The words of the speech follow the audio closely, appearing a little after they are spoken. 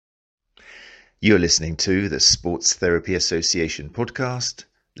You're listening to the Sports Therapy Association podcast.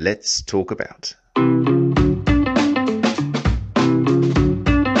 Let's talk about.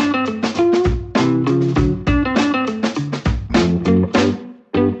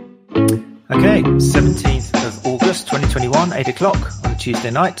 Okay, 17th of August 2021, 8 o'clock on a Tuesday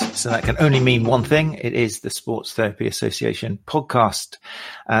night. So that can only mean one thing. It is the Sports Therapy Association podcast.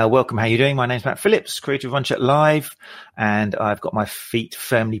 Welcome. How are you doing? My name's Matt Phillips, creator of Run Chat Live, and I've got my feet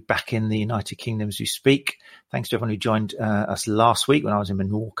firmly back in the United Kingdom as we speak. Thanks to everyone who joined us last week when I was in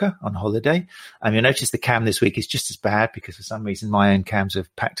Menorca on holiday. You'll notice the cam this week is just as bad because for some reason my own cams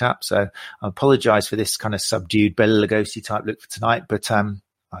have packed up. So I apologize for this kind of subdued Bela Lugosi type look for tonight, but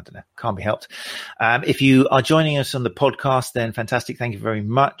I don't know, can't be helped. If you are joining us on the podcast, then fantastic. Thank you very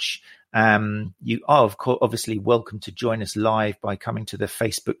much. You are, of course, obviously welcome to join us live by coming to the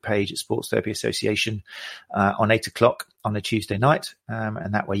Facebook page at Sports Therapy Association on 8 o'clock on a Tuesday night.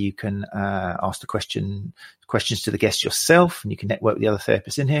 And that way you can ask the questions to the guests yourself, and you can network with the other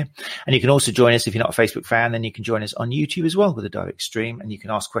therapists in here. And you can also join us if you're not a Facebook fan, then you can join us on YouTube as well with a direct stream, and you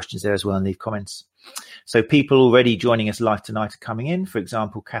can ask questions there as well and leave comments. So people already joining us live tonight are coming in. For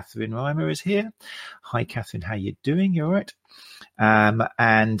example, Catherine Reimer is here. Hi, Catherine. How you doing? You all right?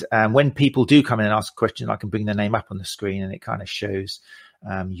 And when people do come in and ask a question, I can bring their name up on the screen and it kind of shows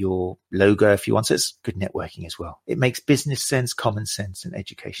your logo if you want. So it's good networking as well. It makes business sense, common sense, and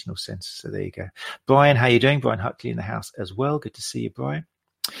educational sense. So there you go. Brian, how you doing? Brian Huckley in the house as well. Good to see you, Brian.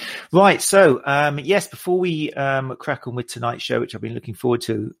 Right. So, yes, before we crack on with tonight's show, which I've been looking forward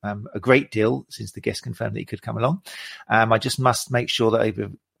to a great deal since the guest confirmed that he could come along, I just must make sure that I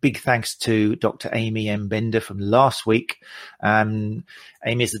big thanks to Dr. Amy M. Bender from last week. Amy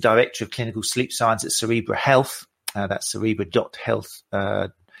is the Director of Clinical Sleep Science at Cerebra Health. That's cerebra.health,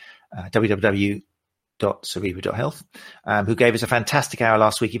 www.cerebra.health, who gave us a fantastic hour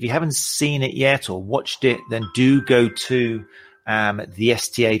last week. If you haven't seen it yet or watched it, then do go to the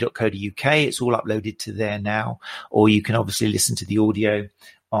sta.co.uk. It's all uploaded to there now, or you can obviously listen to the audio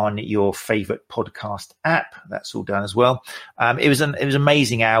on your favorite podcast app. That's all done as well. It was an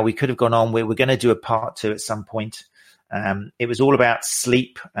amazing hour. We could have gone on. We're going to do a part 2 at some point. It was all about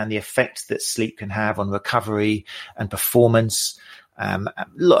sleep and the effect that sleep can have on recovery and performance. A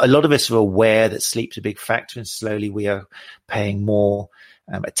lot of us are aware that sleep's a big factor, and slowly we are paying more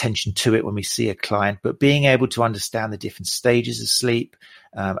attention to it when we see a client. But being able to understand the different stages of sleep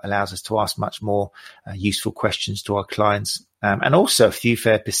allows us to ask much more useful questions to our clients. And also a few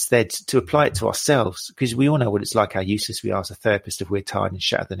therapists said to apply it to ourselves, because we all know what it's like, how useless we are as a therapist if we're tired and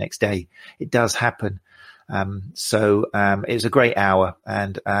shattered the next day. It does happen. So it was a great hour,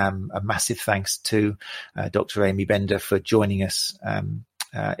 and a massive thanks to Dr. Amy Bender for joining us.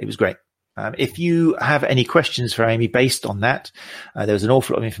 It was great. If you have any questions for Amy based on that, there was an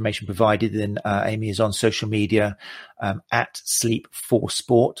awful lot of information provided. And Amy is on social media at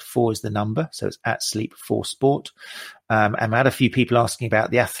Sleep4Sport. 4 is the number, so it's at Sleep4Sport. And I had a few people asking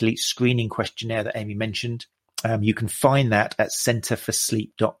about the athlete screening questionnaire that Amy mentioned. You can find that at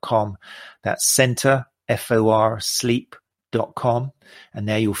centerforsleep.com. That's center, FOR, sleep.com, and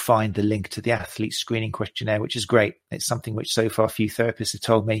there you'll find the link to the athlete screening questionnaire, which is great. It's something which so far a few therapists have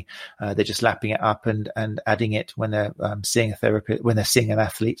told me they're just lapping it up and adding it when they're seeing a therapist, when they're seeing an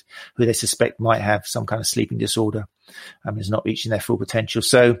athlete who they suspect might have some kind of sleeping disorder, is not reaching their full potential.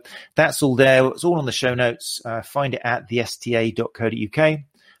 So that's all there. It's all on the show notes. Find it at thesta.co.uk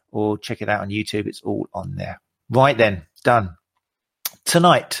or check it out on YouTube. It's all on there. Right then, done.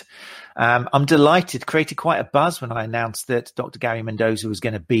 Tonight, I'm delighted, created quite a buzz when I announced that Dr. Gary Mendoza was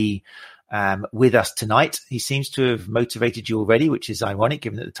going to be with us tonight. He seems to have motivated you already, which is ironic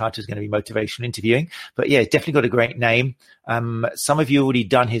given that the title is going to be motivational interviewing. But yeah, definitely got a great name. Some of you already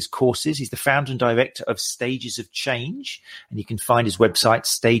done his courses. He's the founder and director of Stages of Change, and you can find his website,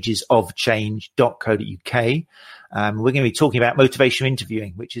 stagesofchange.co.uk. We're going to be talking about motivational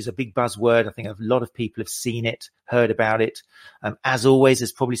interviewing, which is a big buzzword. I think a lot of people have seen it, heard about it. As always,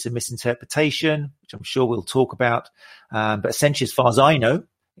 there's probably some misinterpretation, which I'm sure we'll talk about. But essentially, as far as I know,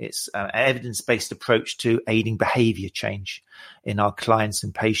 it's an evidence-based approach to aiding behavior change in our clients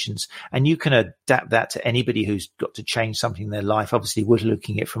and patients. And you can adapt that to anybody who's got to change something in their life. Obviously, we're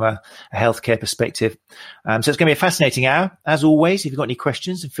looking at it from a healthcare perspective. So it's going to be a fascinating hour. As always, if you've got any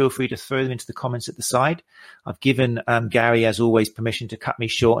questions, feel free to throw them into the comments at the side. I've given Gary, as always, permission to cut me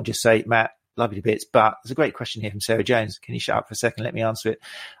short and just say, Matt, love you to bits, but there's a great question here from Sarah Jones. Can you shut up for a second? Let me answer it.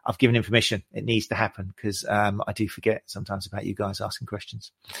 I've given him permission. It needs to happen because I do forget sometimes about you guys asking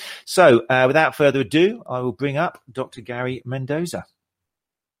questions. So without further ado, I will bring up Dr. Gary Mendoza.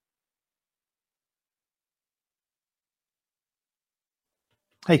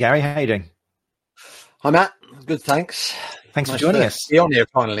 Hey, Gary, how are you doing? Hi, Matt. Good, thanks. Thanks Nice for joining to us. be on here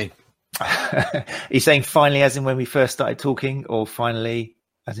finally. Are you saying finally as in when we first started talking, or finally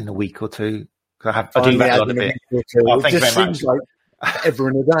as in a week or two? I do rattle on a bit. Oh, thank you very much. Like ever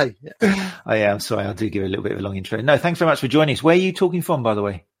in a day. Oh, yeah, I'm sorry. I do give a little bit of a long intro. No, thanks very much for joining us. Where are you talking from, by the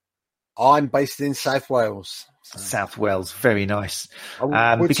way? I'm based in South Wales. So. South Wales, very nice.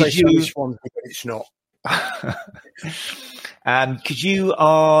 I would say Swansea, but it's not. Because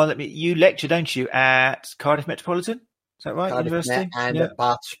you lecture, don't you, at Cardiff Metropolitan? Is that right? Cardiff University? And at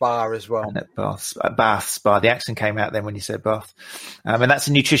Bath Spa as well. And at Bath Spa. The accent came out then when you said Bath. And that's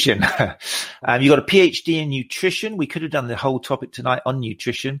in nutrition. You got a PhD in nutrition. We could have done the whole topic tonight on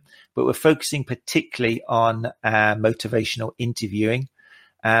nutrition, but we're focusing particularly on motivational interviewing.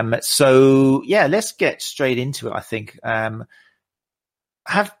 So yeah, let's get straight into it. I think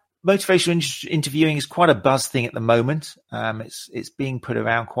motivational interviewing is quite a buzz thing at the moment. It's being put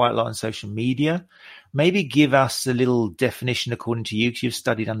around quite a lot on social media. Maybe give us a little definition according to you, because you've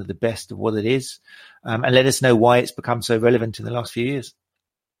studied under the best of what it is, and let us know why it's become so relevant in the last few years.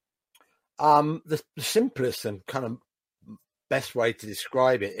 The simplest and kind of best way to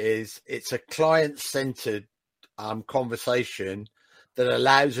describe it is it's a client-centered conversation that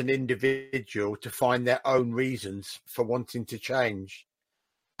allows an individual to find their own reasons for wanting to change.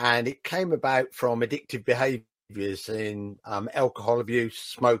 And it came about from addictive behaviors in alcohol abuse,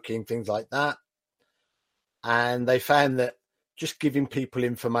 smoking, things like that. And they found that just giving people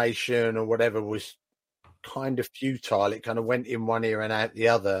information or whatever was kind of futile. It kind of went in one ear and out the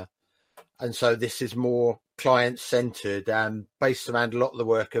other. And so this is more client-centered and based around a lot of the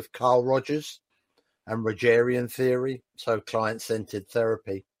work of Carl Rogers and Rogerian theory. So client-centered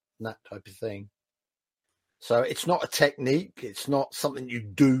therapy and that type of thing. So it's not a technique. It's not something you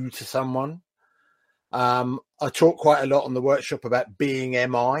do to someone. I talk quite a lot on the workshop about being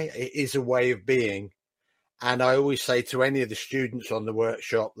MI. It is a way of being. And I always say to any of the students on the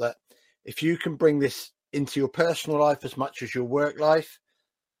workshop that if you can bring this into your personal life as much as your work life,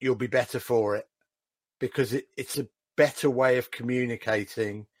 you'll be better for it, because it's a better way of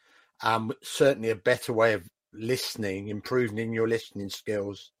communicating, certainly a better way of listening, improving your listening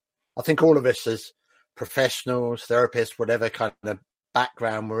skills. I think all of us as professionals, therapists, whatever kind of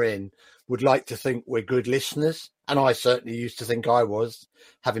background we're in, would like to think we're good listeners. And I certainly used to think I was,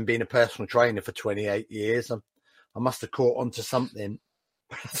 having been a personal trainer for 28 years. I must have caught on to something.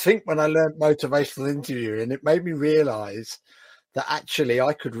 But I think when I learned motivational interviewing, it made me realize that actually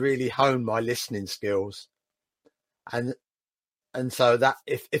I could really hone my listening skills. And so that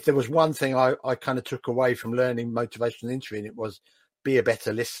if there was one thing I kind of took away from learning motivational interviewing, it was be a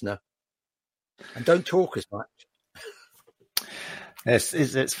better listener. And don't talk as much.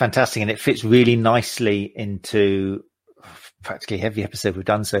 It's fantastic, and it fits really nicely into practically every episode we've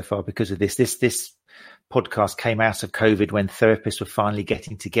done so far because of this. This podcast came out of COVID when therapists were finally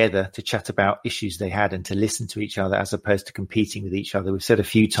getting together to chat about issues they had and to listen to each other as opposed to competing with each other. We've said a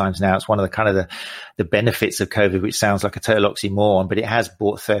few times now, it's one of the kind of the benefits of COVID, which sounds like a total oxymoron, but it has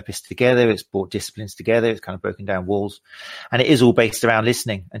brought therapists together. It's brought disciplines together. It's kind of broken down walls, and it is all based around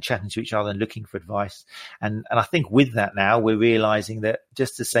listening and chatting to each other and looking for advice. And I think with that now, we're realizing that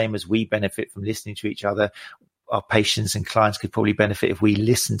just the same as we benefit from listening to each other, our patients and clients could probably benefit if we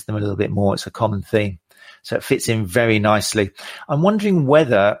listen to them a little bit more. It's a common theme. So it fits in very nicely. I'm wondering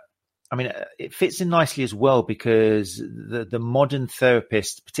whether, it fits in nicely as well because the modern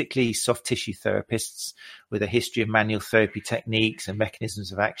therapists, particularly soft tissue therapists with a history of manual therapy techniques and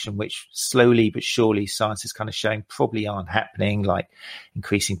mechanisms of action, which slowly but surely science is kind of showing probably aren't happening, like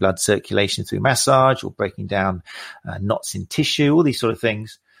increasing blood circulation through massage or breaking down knots in tissue, all these sort of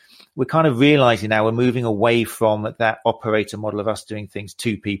things. We're kind of realizing now we're moving away from that operator model of us doing things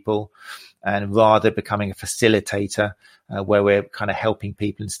to people and rather becoming a facilitator where we're kind of helping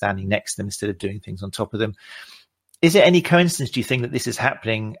people and standing next to them instead of doing things on top of them. Is it any coincidence, do you think, that this is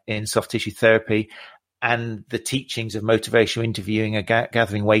happening in soft tissue therapy and the teachings of motivational interviewing are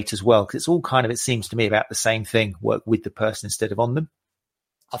gathering weight as well? Because it's all kind of, it seems to me, about the same thing, work with the person instead of on them.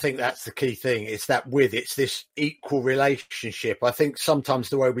 I think that's the key thing. It's this equal relationship. I think sometimes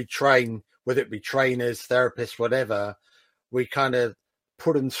the way we train, whether it be trainers, therapists, whatever, we kind of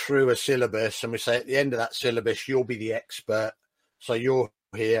put them through a syllabus and we say at the end of that syllabus, you'll be the expert. So you're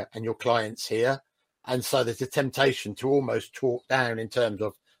here and your client's here. And so there's a temptation to almost talk down in terms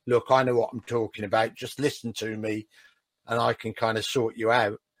of, look, I know what I'm talking about. Just listen to me and I can kind of sort you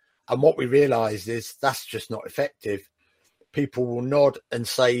out. And what we realized is that's just not effective. People will nod and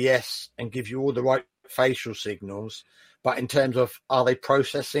say yes and give you all the right facial signals. But in terms of, are they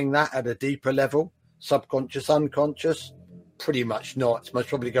processing that at a deeper level, subconscious, unconscious? Pretty much not. It's most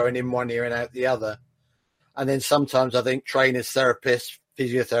probably going in one ear and out the other. And then sometimes I think trainers, therapists,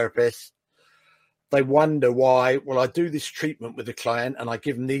 physiotherapists, they wonder why, well, I do this treatment with the client and I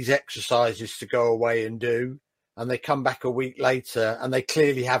give them these exercises to go away and do. And they come back a week later and they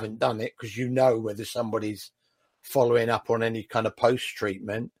clearly haven't done it, because you know whether somebody's following up on any kind of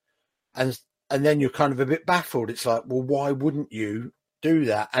post-treatment. And then you're kind of a bit baffled. It's like, well, why wouldn't you do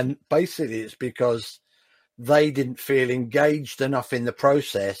that? And basically it's because they didn't feel engaged enough in the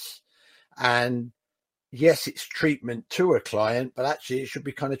process. And yes, it's treatment to a client, but actually it should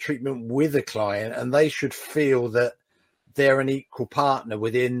be kind of treatment with a client, and they should feel that they're an equal partner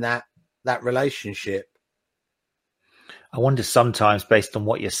within that relationship. I wonder sometimes, based on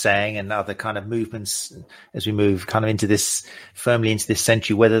what you're saying and other kind of movements as we move kind of into this, firmly into this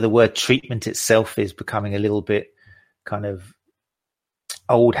century, whether the word treatment itself is becoming a little bit kind of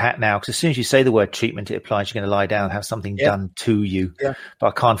old hat now. Because as soon as you say the word treatment, it implies you're going to lie down and have something done to you. Yeah. But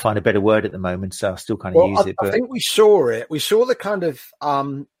I can't find a better word at the moment, so I still kind of use it. But I think we saw it. We saw the kind of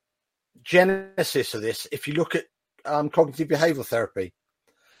genesis of this. If you look at cognitive behavioral therapy.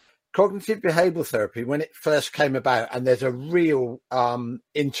 Cognitive behavioral therapy, when it first came about, and there's a real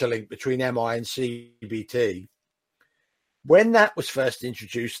interlink between MI and CBT, when that was first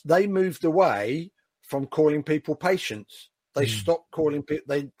introduced, they moved away from calling people patients. They stopped calling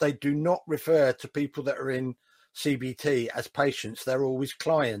people, they do not refer to people that are in CBT as patients. They're always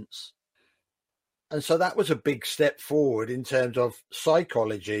clients. And so that was a big step forward in terms of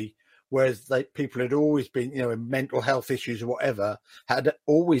psychology. Whereas people had always been, in mental health issues or whatever, had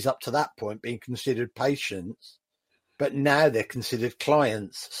always up to that point been considered patients, but now they're considered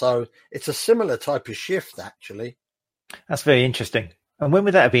clients. So it's a similar type of shift, actually. That's very interesting. And when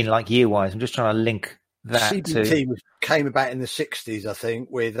would that have been, like year-wise? I'm just trying to link that CBT came about in the 60s, I think,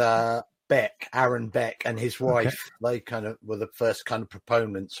 with Aaron Beck and his wife. Okay. They kind of were the first kind of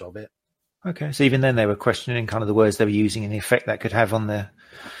proponents of it. Okay, so even then they were questioning kind of the words they were using and the effect that could have on their...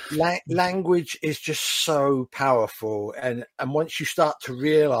 Language is just so powerful. And once you start to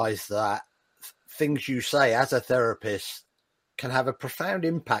realize that things you say as a therapist can have a profound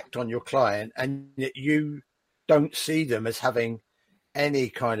impact on your client, and yet you don't see them as having any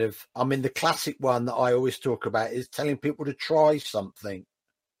kind of... I mean, the classic one that I always talk about is telling people to try something.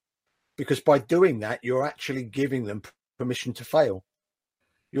 Because by doing that, you're actually giving them permission to fail.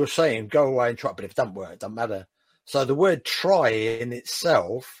 You're saying, go away and try, but if it doesn't work, it doesn't matter. So the word try in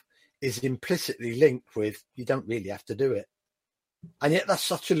itself is implicitly linked with, you don't really have to do it. And yet that's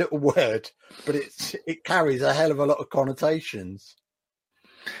such a little word, but it carries a hell of a lot of connotations.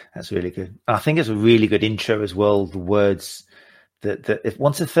 That's really good. I think it's a really good intro as well, the words that if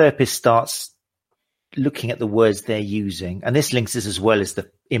once a therapist starts looking at the words they're using, and this links this as well as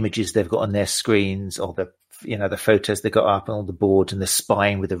the images they've got on their screens, or the photos they got up on the board, and the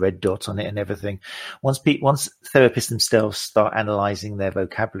spine with the red dot on it and everything. Once therapists themselves start analyzing their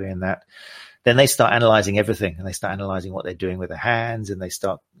vocabulary and that, then they start analyzing everything, and they start analyzing what they're doing with their hands, and they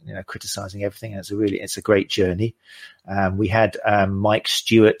start, criticizing everything. And it's a great journey. We had Mike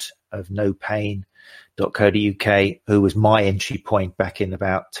Stewart of nopain.co.uk, who was my entry point back in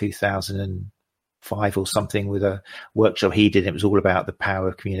about 2005 or something, with a workshop he did. It was all about the power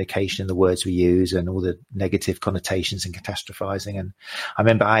of communication, the words we use, and all the negative connotations and catastrophizing. And I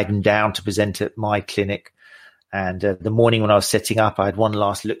remember I had him down to present at my clinic, and the morning when I was setting up, I had one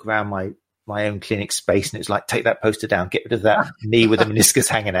last look around my own clinic space, and it was like, take that poster down, get rid of that knee with the meniscus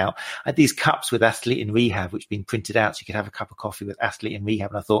hanging out. I had these cups with athlete in rehab, which had been printed out so you could have a cup of coffee with athlete in rehab.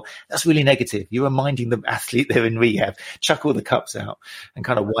 And I thought, that's really negative. You're reminding them athlete they're in rehab. Chuck all the cups out and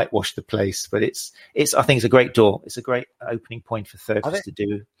kind of whitewash the place. But I think it's a great door. It's a great opening point for therapists to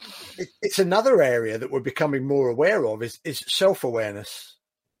do. It's another area that we're becoming more aware of is self-awareness.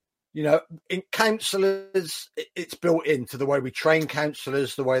 In counsellors, it's built into the way we train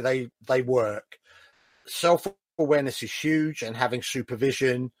counsellors, the way they work. Self-awareness is huge, and having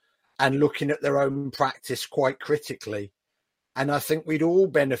supervision and looking at their own practice quite critically. And I think we'd all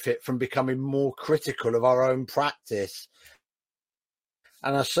benefit from becoming more critical of our own practice.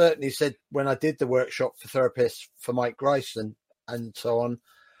 And I certainly said when I did the workshop for therapists for Mike Grice and so on,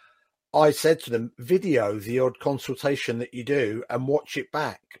 I said to them, video the odd consultation that you do and watch it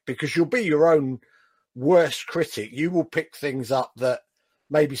back, because you'll be your own worst critic. You will pick things up that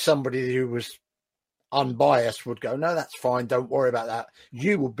maybe somebody who was unbiased would go, no, that's fine, don't worry about that.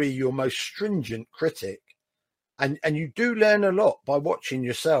 You will be your most stringent critic. And you do learn a lot by watching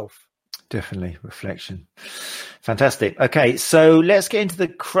yourself. Definitely. Reflection. Fantastic. Okay, so let's get into the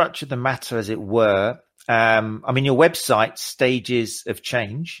crux of the matter, as it were. Your website, Stages of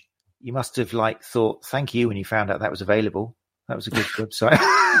Change, you must have thought, thank you, when you found out that was available. That was a good website.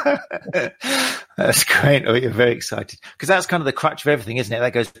 That's great. Oh, you're very excited because that's kind of the crutch of everything, isn't it?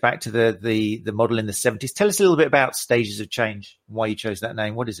 That goes back to the model in the 70s. Tell us a little bit about Stages of Change, why you chose that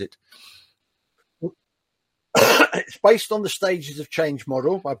name. What is it? It's based on the Stages of Change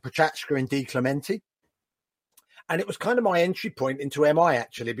model by Prochaska and DiClemente. And it was kind of my entry point into MI,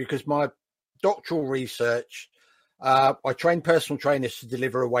 actually, because my doctoral research, I trained personal trainers to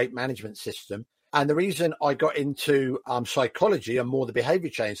deliver a weight management system. And the reason I got into psychology and more the behavior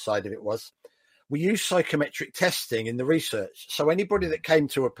change side of it was we use psychometric testing in the research. So anybody that came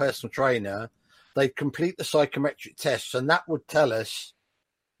to a personal trainer, they'd complete the psychometric tests, and that would tell us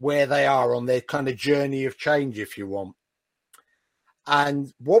where they are on their kind of journey of change, if you want.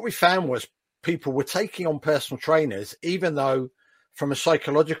 And what we found was people were taking on personal trainers, even though from a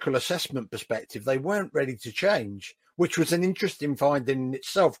psychological assessment perspective, they weren't ready to change, which was an interesting finding in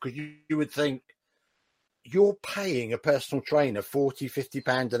itself, because you would think you're paying a personal trainer 40, 50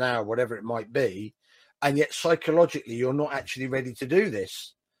 pounds an hour, whatever it might be, and yet psychologically you're not actually ready to do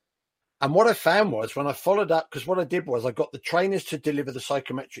this. And what I found was when I followed up, because what I did was I got the trainers to deliver the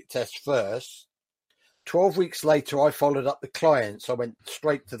psychometric test first. 12 weeks later, I followed up the clients. I went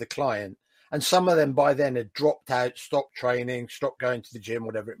straight to the client. And some of them by then had dropped out, stopped training, stopped going to the gym,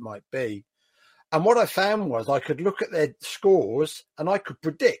 whatever it might be. And what I found was I could look at their scores and I could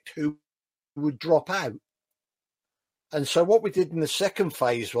predict who would drop out. And so what we did in the second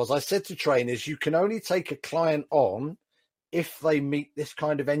phase was I said to trainers, you can only take a client on if they meet this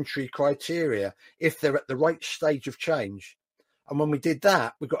kind of entry criteria, if they're at the right stage of change. And when we did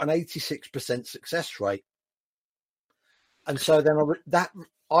that, we got an 86% success rate. And so then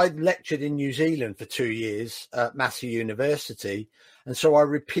I lectured in New Zealand for 2 years at Massey University. And so I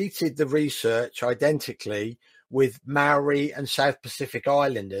repeated the research identically with Maori and South Pacific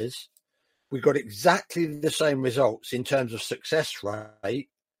Islanders. We got exactly the same results in terms of success rate.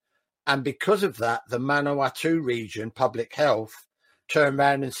 And because of that, the Manawatu region, public health, turned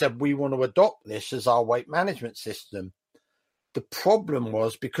around and said, we want to adopt this as our weight management system. The problem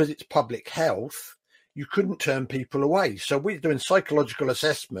was because it's public health, you couldn't turn people away. So we're doing psychological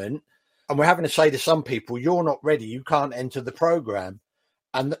assessment and we're having to say to some people, you're not ready, you can't enter the program.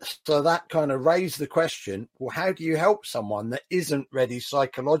 And so that kind of raised the question, well, how do you help someone that isn't ready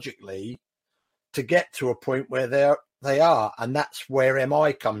psychologically to get to a point where they are? And that's where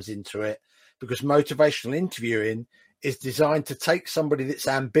MI comes into it, because motivational interviewing is designed to take somebody that's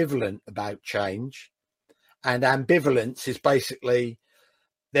ambivalent about change. And ambivalence is basically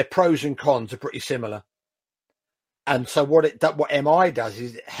their pros and cons are pretty similar. And so what MI does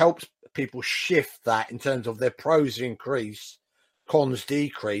is it helps people shift that in terms of their pros increase, cons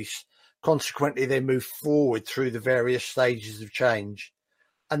decrease. Consequently, they move forward through the various stages of change.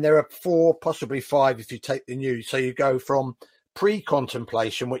 And there are 4, possibly 5, if you take the news. So you go from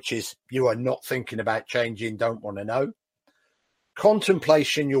pre-contemplation, which is you are not thinking about changing, don't want to know.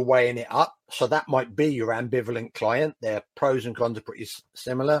 Contemplation, you're weighing it up. So that might be your ambivalent client. Their pros and cons are pretty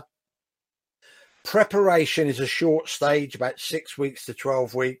similar. Preparation is a short stage, about 6 weeks to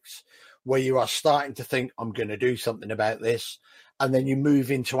 12 weeks, where you are starting to think, I'm going to do something about this. And then you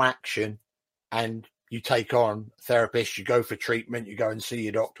move into action and you take on therapists, you go for treatment, you go and see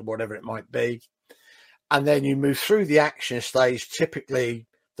your doctor, whatever it might be. And then you move through the action stage. Typically,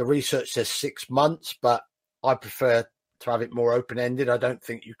 the research says 6 months, but I prefer to have it more open-ended. I don't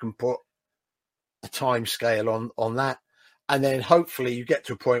think you can put a time scale on that. And then hopefully you get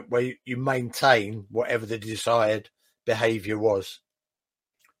to a point where you maintain whatever the desired behavior was.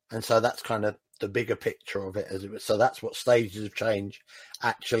 And so that's kind of the bigger picture of it. So that's what Stages of Change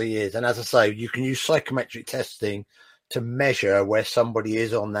actually is. And as I say, you can use psychometric testing to measure where somebody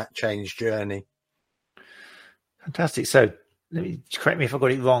is on that change journey. Fantastic. So correct me if I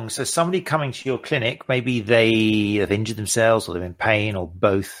got it wrong. So somebody coming to your clinic, maybe they have injured themselves or they're in pain or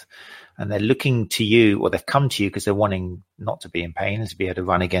both, and they're looking to you, or they've come to you because they're wanting not to be in pain and to be able to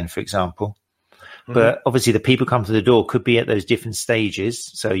run again, for example. Mm-hmm. But obviously the people come to the door could be at those different stages.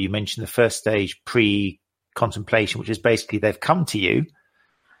 So you mentioned the first stage, pre-contemplation, which is basically they've come to you,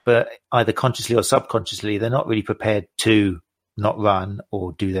 but either consciously or subconsciously, they're not really prepared to not run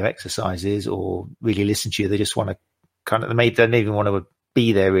or do their exercises or really listen to you. They just want to they don't even want to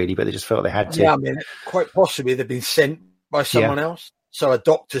be there really, but they just felt they had to. Yeah, I mean, quite possibly they've been sent by someone else. So a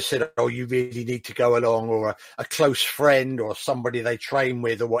doctor said, oh, you really need to go along, or a close friend or somebody they train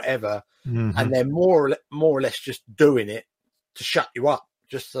with or whatever. Mm-hmm. And they're more or less just doing it to shut you up.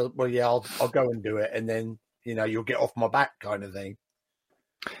 Just, well, yeah, I'll go and do it. And then, you'll get off my back kind of thing.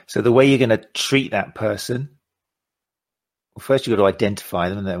 So the way you're going to treat that person first you've got to identify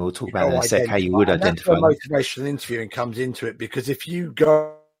them, and then we'll talk about in a sec how you would identify them. That's where motivational interviewing comes into it, because if you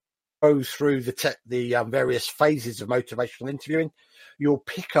go through the various phases of motivational interviewing, you'll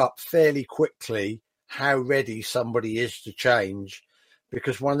pick up fairly quickly how ready somebody is to change,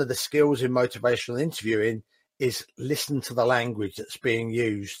 because one of the skills in motivational interviewing is listen to the language that's being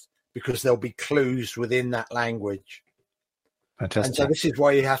used, because there'll be clues within that language. Fantastic. And so this is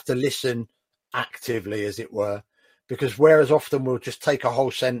why you have to listen actively, as it were, because whereas often we'll just take a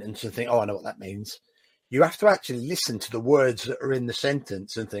whole sentence and think, oh, I know what that means. You have to actually listen to the words that are in the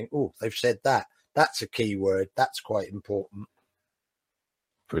sentence and think, oh, they've said that. That's a key word. That's quite important.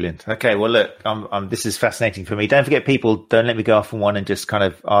 Brilliant. Okay, well, look, this is fascinating for me. Don't forget, people, don't let me go off on one and just kind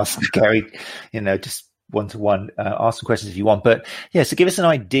of ask Gary, just one-to-one, ask some questions if you want. But yeah, so give us an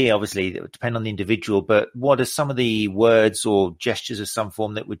idea, obviously, it would depend on the individual, but what are some of the words or gestures of some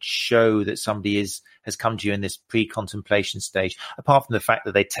form that would show that somebody has come to you in this pre-contemplation stage, apart from the fact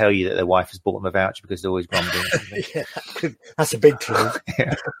that they tell you that their wife has bought them a voucher because they're always grumbling? Yeah, that's a big clue.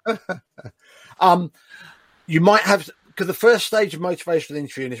 You might have, because the first stage of motivational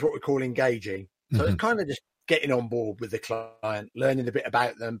interviewing is what we call engaging. So it's kind of just getting on board with the client, learning a bit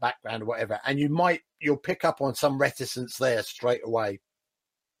about them, background or whatever. And you'll pick up on some reticence there straight away.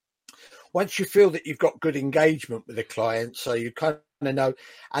 Once you feel that you've got good engagement with the client, so you kind of know,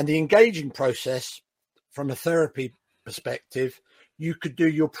 and the engaging process from a therapy perspective, you could do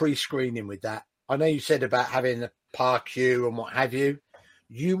your pre-screening with that. I know you said about having a PAR-Q and what have you.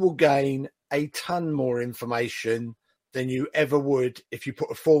 You will gain a ton more information than you ever would if you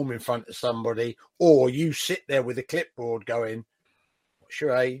put a form in front of somebody, or you sit there with a clipboard going, what's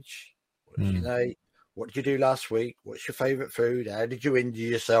your age? What's your name? What did you do last week? What's your favourite food? How did you injure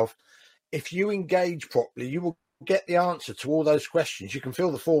yourself? If you engage properly, you will get the answer to all those questions. You can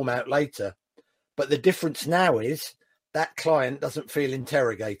fill the form out later. But the difference now is that client doesn't feel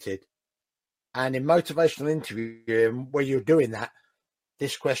interrogated. And in motivational interviewing, where you're doing that,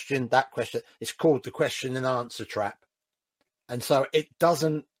 this question, that question, it's called the question and answer trap. And so it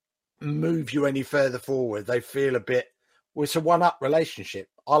doesn't move you any further forward. They feel a bit, well, it's a one-up relationship.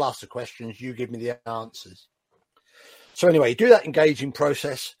 I'll ask the questions, you give me the answers. So anyway, you do that engaging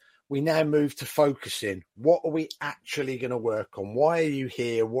process. We now move to focusing. What are we actually going to work on? Why are you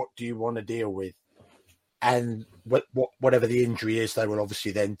here? What do you want to deal with? And whatever the injury is, they will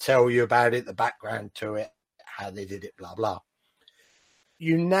obviously then tell you about it, the background to it, how they did it, blah, blah.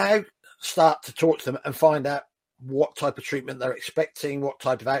 You now start to talk to them and find out what type of treatment they're expecting, what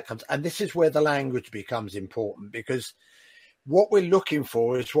type of outcomes. And this is where the language becomes important, because what we're looking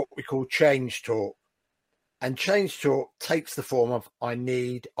for is what we call change talk. And change talk takes the form of I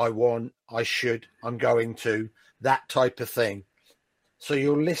need, I want, I should, I'm going to, that type of thing. So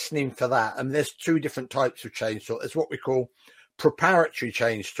you're listening for that. And there's two different types of change talk. There's what we call preparatory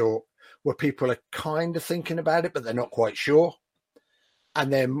change talk, where people are kind of thinking about it, but they're not quite sure.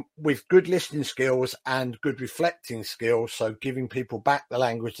 And then with good listening skills and good reflecting skills, so giving people back the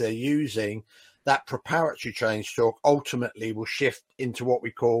language they're using, that preparatory change talk ultimately will shift into what we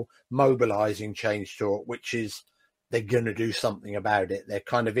call mobilizing change talk, which is they're going to do something about it. They're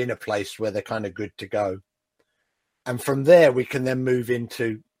kind of in a place where they're kind of good to go. And from there, we can then move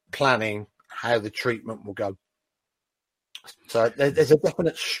into planning how the treatment will go. So there's a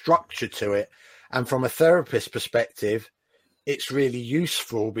definite structure to it. And from a therapist perspective, it's really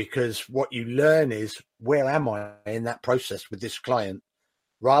useful, because what you learn is, where am I in that process with this client?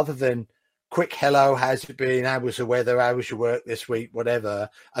 Rather than quick hello, how's it been? How was the weather? How was your work this week? Whatever.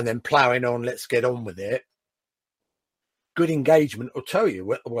 And then plowing on, let's get on with it. Good engagement will tell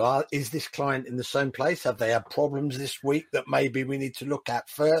you, well, is this client in the same place? Have they had problems this week that maybe we need to look at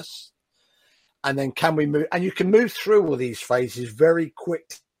first? And then can we move? And you can move through all these phases very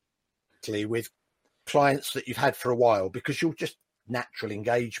quickly with clients that you've had for a while, because you'll just natural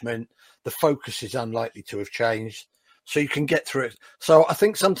engagement. The focus is unlikely to have changed. So you can get through it. So I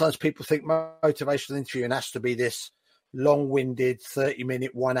think sometimes people think motivational interviewing has to be this long-winded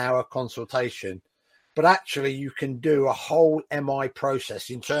 30-minute, 1-hour consultation. But actually, you can do a whole MI process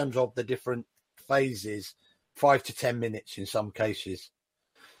in terms of the different phases, 5 to 10 minutes in some cases.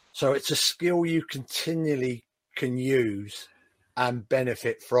 So it's a skill you continually can use and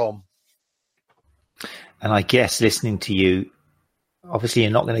benefit from. And I guess listening to you, obviously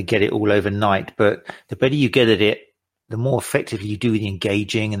you're not going to get it all overnight, but the better you get at it, the more effectively you do the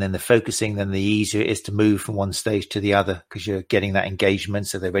engaging and then the focusing, then the easier it is to move from one stage to the other, because you're getting that engagement.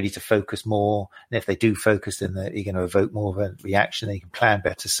 So they're ready to focus more. And if they do focus, then you're going to evoke more of a reaction. They can plan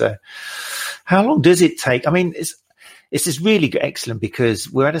better. So how long does it take? I mean, it's just really excellent, because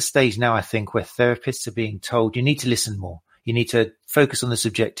we're at a stage now, I think, where therapists are being told you need to listen more. You need to focus on the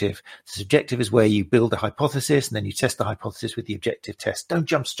subjective. The subjective is where you build a hypothesis and then you test the hypothesis with the objective test. Don't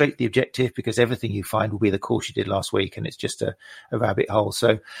jump straight to the objective, because everything you find will be the course you did last week and it's just a rabbit hole.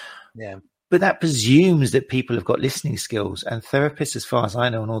 So, yeah. But that presumes that people have got listening skills, and therapists, as far as I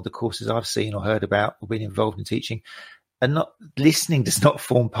know, on all the courses I've seen or heard about or been involved in teaching, and not listening does not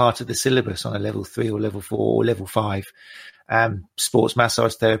form part of the syllabus on a level 3 or level 4 or level 5. Sports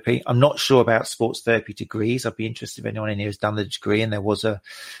massage therapy. I'm not sure about sports therapy degrees. I'd be interested if anyone in here has done the degree and there was an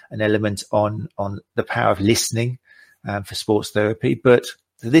element on the power of listening for sports therapy. But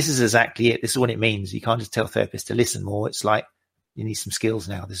this is exactly it. This is what it means. You can't just tell therapists to listen more. It's like you need some skills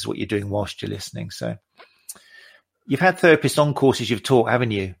now. This is what you're doing whilst you're listening. So you've had therapists on courses you've taught,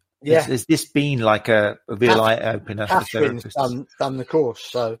 haven't you? Yeah. Has this been like a real eye-opener for therapists? Done the course.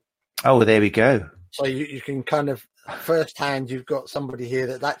 So. Oh, well, there we go. So you can kind of firsthand, you've got somebody here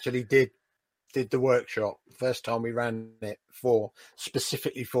that actually did the workshop first time we ran it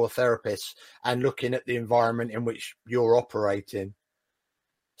specifically for therapists, and looking at the environment in which you're operating.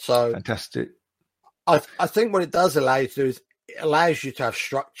 So fantastic. I think what it does allow you to do is it allows you to have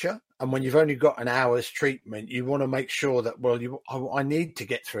structure. And when you've only got an hour's treatment, you want to make sure that, I need to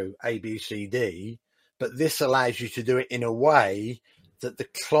get through A, B, C, D, but this allows you to do it in a way that the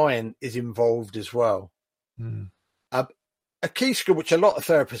client is involved as well. A key skill, which a lot of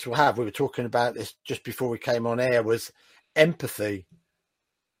therapists will have, we were talking about this just before we came on air, was empathy.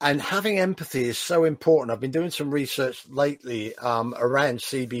 And having empathy is so important. I've been doing some research lately around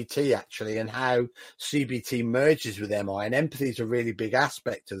CBT, actually, and how CBT merges with MI. And empathy is a really big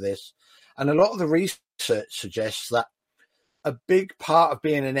aspect of this. And a lot of the research suggests that a big part of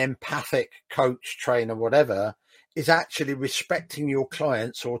being an empathic coach, trainer, whatever, is actually respecting your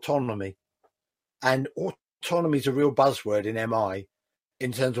client's autonomy. And autonomy is a real buzzword in MI,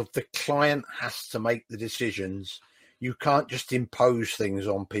 in terms of the client has to make the decisions. You can't just impose things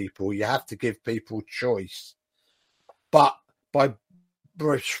on people. You have to give people choice. But by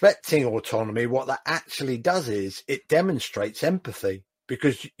respecting autonomy, what that actually does is it demonstrates empathy,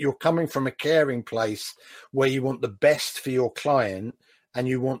 because you're coming from a caring place where you want the best for your client and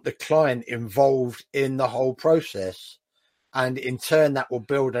you want the client involved in the whole process. And in turn, that will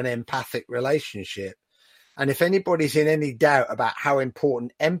build an empathic relationship. And if anybody's in any doubt about how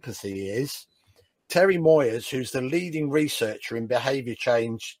important empathy is, Terry Moyers, who's the leading researcher in behavior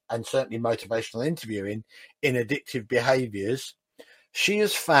change and certainly motivational interviewing in addictive behaviors, she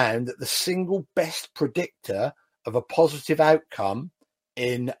has found that the single best predictor of a positive outcome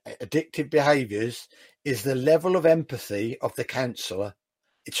in addictive behaviors is the level of empathy of the counsellor.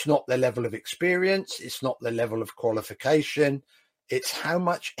 It's not their level of experience. It's not their level of qualification. It's how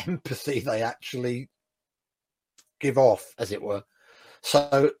much empathy they actually give off, as it were.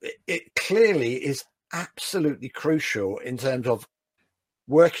 So it clearly is absolutely crucial in terms of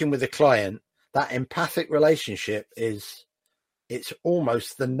working with a client. That empathic relationship it's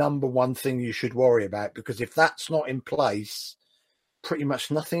almost the number one thing you should worry about, because if that's not in place, pretty much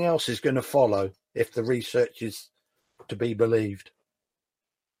nothing else is going to follow if the research is to be believed.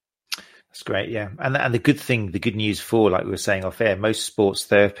 That's great, yeah. And the good news for, like we were saying off air, most sports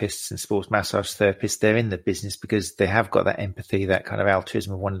therapists and sports massage therapists, they're in the business because they have got that empathy, that kind of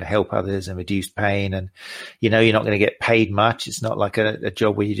altruism of wanting to help others and reduce pain. And, you're not going to get paid much. It's not like a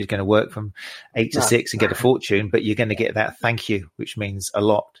job where you're just going to work from 8 to 6 and get a fortune, but you're going to get that thank you, which means a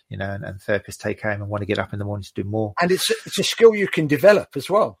lot, and therapists take home and want to get up in the morning to do more. And it's a skill you can develop as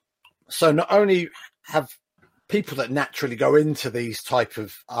well. So not only have people that naturally go into these type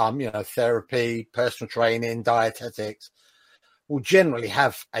of, therapy, personal training, dietetics, will generally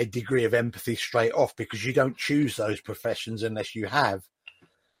have a degree of empathy straight off, because you don't choose those professions unless you have.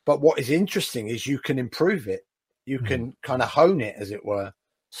 But what is interesting is you can improve it. You can kind of hone it, as it were.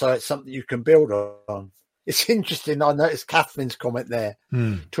 So it's something you can build on. It's interesting. I noticed Catherine's comment there.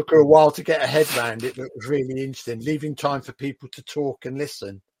 Took her a while to get her head around it, but it was really interesting. Leaving time for people to talk and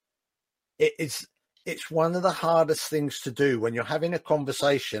listen. It's one of the hardest things to do when you're having a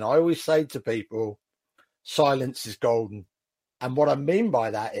conversation. I always say to people, silence is golden. And what I mean by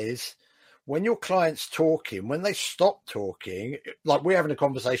that is when your client's talking, when they stop talking, like we're having a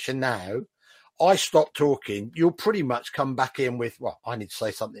conversation now, I stop talking, you'll pretty much come back in with, I need to say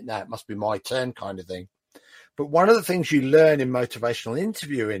something now. It must be my turn kind of thing. But one of the things you learn in motivational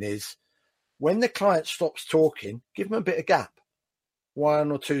interviewing is when the client stops talking, give them a bit of gap.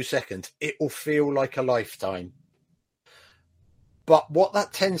 1 or 2 seconds, it will feel like a lifetime. But what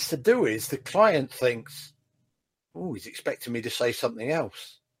that tends to do is the client thinks, he's expecting me to say something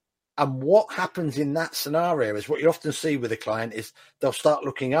else. And what happens in that scenario is what you often see with a client is they'll start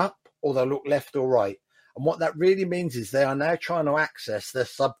looking up or they'll look left or right. And what that really means is they are now trying to access their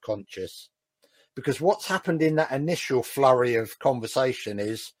subconscious, because what's happened in that initial flurry of conversation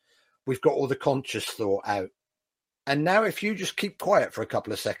is we've got all the conscious thought out. And now if you just keep quiet for a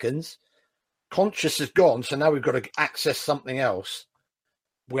couple of seconds, conscious is gone. So now we've got to access something else.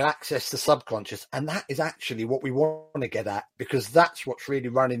 We'll access the subconscious. And that is actually what we want to get at, because that's what's really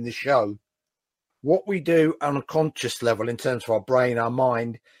running the show. What we do on a conscious level in terms of our brain, our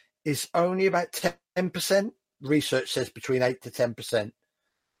mind, is only about 10%. Research says between 8 to 10%.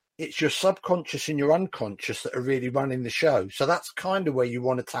 It's your subconscious and your unconscious that are really running the show. So that's kind of where you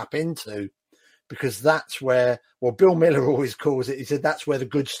want to tap into, because that's where, well, Bill Miller always calls it, he said, that's where the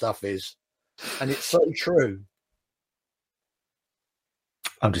good stuff is. And it's so true.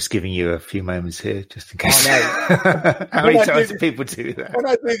 I'm just giving you a few moments here, just in case. How many times do people do that? When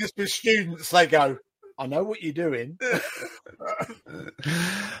I do this with students, they go, I know what you're doing.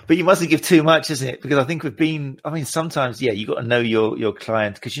 But you mustn't give too much, isn't it? Because I think sometimes, you got to know your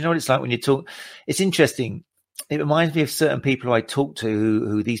client, because you know what it's like when you talk. It's interesting. It reminds me of certain people who I talk to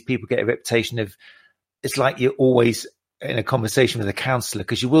who these people get a reputation of, it's like you're always in a conversation with a counselor,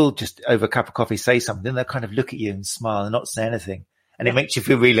 because you will just over a cup of coffee say something, then they'll kind of look at you and smile and not say anything. And it makes you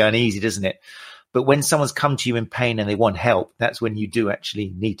feel really uneasy, doesn't it? But when someone's come to you in pain and they want help, that's when you do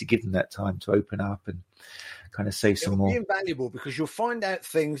actually need to give them that time to open up and kind of say some more. It'll be invaluable, because you'll find out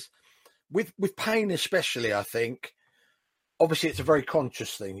things with pain, especially. I think obviously it's a very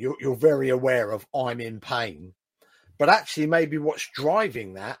conscious thing. You're very aware of, I'm in pain, but actually maybe what's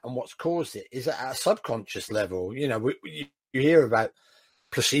driving that and what's caused it is at a subconscious level. You know, you hear about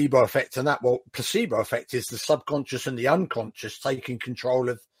placebo effect and that. Well, placebo effect is the subconscious and the unconscious taking control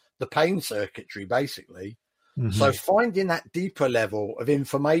of the pain circuitry, basically. Mm-hmm. So finding that deeper level of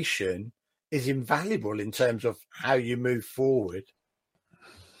information is invaluable in terms of how you move forward.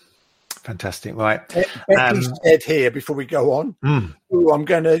 Fantastic. Right. Becky said here, before we go on, I'm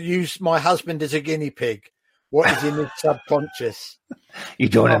going to use my husband as a guinea pig. What is in his subconscious? You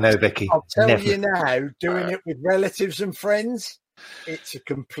don't want to know, Becky. I'll tell you now, doing it with relatives and friends, it's a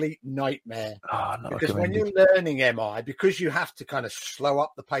complete nightmare. Because when you're learning MI, because you have to kind of slow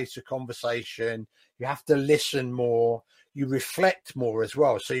up the pace of conversation, you have to listen more, you reflect more as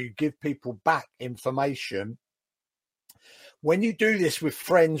well. So you give people back information. When you do this with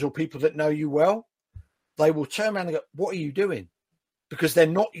friends or people that know you well, they will turn around and go, what are you doing? Because they're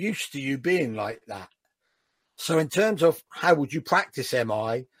not used to you being like that. So in terms of how would you practice MI,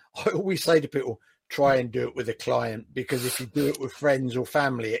 I always say to people, try and do it with a client, because if you do it with friends or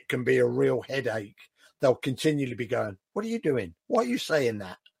family, it can be a real headache. They'll continually be going, what are you doing? Why are you saying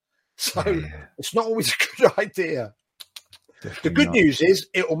that? So it's not always a good idea. Definitely the good news is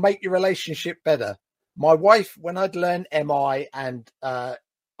it will make your relationship better. My wife, when I'd learned MI and I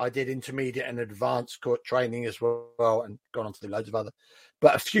did intermediate and advanced court training as well, and gone on to do loads of other,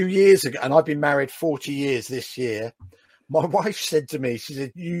 but a few years ago, and I've been married 40 years this year, my wife said to me, she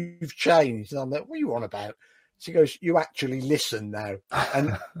said, you've changed. And I'm like, what are you on about? She goes, you actually listen now.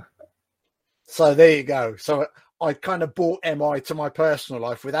 And so there you go. So I kind of brought MI to my personal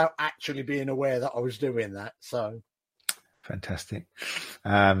life without actually being aware that I was doing that. So fantastic.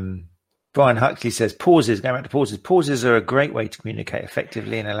 Brian Huxley says, going back to pauses. Pauses are a great way to communicate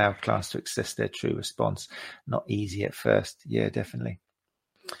effectively and allow class to access their true response. Not easy at first. Yeah, definitely.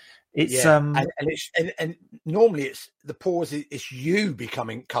 It's and normally it's the pause. It's you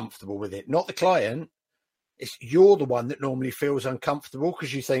becoming comfortable with it, not the client. You're the one that normally feels uncomfortable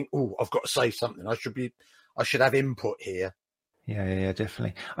because you think, "Oh, I've got to say something. I should have input here." Yeah,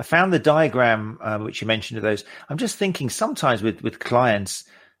 definitely. I found the diagram which you mentioned of those. I'm just thinking sometimes with clients,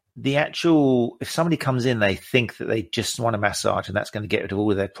 if somebody comes in, they think that they just want a massage and that's going to get rid of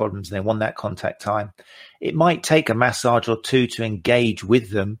all of their problems and they want that contact time. It might take a massage or two to engage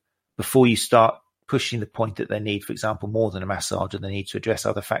with them before you start pushing the point that they need, for example, more than a massage, or they need to address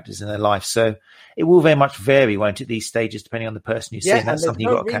other factors in their life. So it will very much vary, won't it, these stages, depending on the person you see. And that's something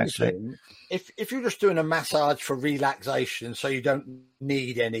you've got to calculate. If you're just doing a massage for relaxation, so you don't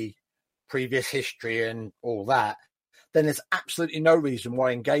need any previous history and all that, then there's absolutely no reason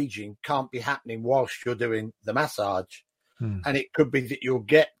why engaging can't be happening whilst you're doing the massage. And it could be that you'll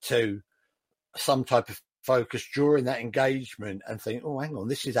get to some type of focus during that engagement and think, oh, hang on,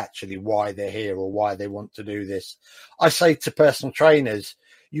 this is actually why they're here or why they want to do this. I say to personal trainers,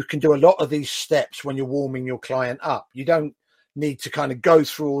 you can do a lot of these steps when you're warming your client up. You don't need to kind of go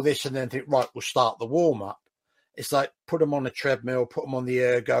through all this and then think, right, we'll start the warm up. It's like put them on a treadmill, put them on the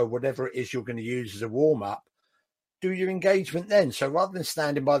ergo, whatever it is you're going to use as a warm up. Do your engagement then. So rather than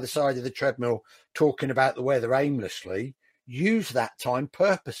standing by the side of the treadmill talking about the weather aimlessly, use that time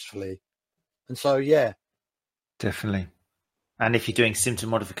purposefully. And so, yeah, Definitely. And if you're doing symptom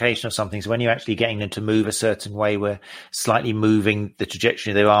modification or something, so when you're actually getting them to move a certain way, we're slightly moving the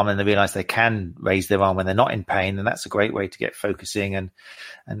trajectory of their arm and they realize they can raise their arm when they're not in pain. And that's a great way to get focusing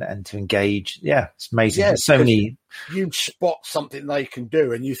and to engage. Yeah, it's amazing. There's so many. You spot something they can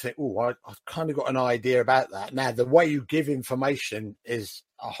do and you think, oh, I've kind of got an idea about that. Now, the way you give information is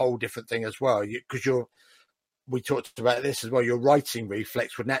a whole different thing as well. Because we talked about this as well. Your writing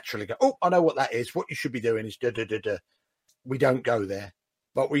reflex would naturally go, oh, I know what that is. What you should be doing is da-da-da-da. We don't go there,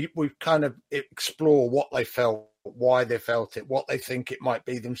 but we kind of explore what they felt, why they felt it, what they think it might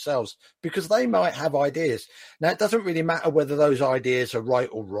be themselves, because they might have ideas. Now, it doesn't really matter whether those ideas are right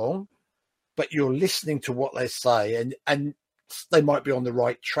or wrong, but you're listening to what they say and they might be on the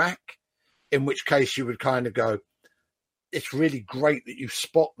right track, in which case you would kind of go, it's really great that you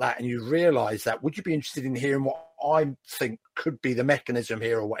spot that and you realize that. Would you be interested in hearing what I think could be the mechanism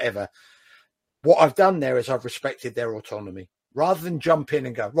here or whatever? What I've done there is I've respected their autonomy rather than jump in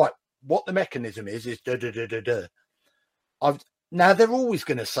and go, right, what the mechanism is da-da-da-da-da. Now, they're always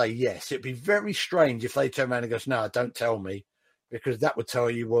going to say yes. It'd be very strange if they turn around and goes, no, don't tell me, because that would tell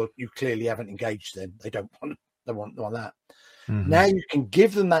you, well, you clearly haven't engaged them. They want that. Mm-hmm. Now you can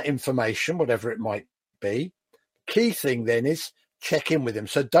give them that information, whatever it might be. Key thing then is check in with them.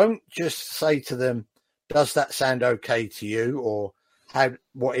 So don't just say to them, does that sound okay to you? Or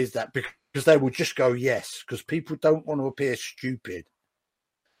what is that? Because they will just go yes, because people don't want to appear stupid.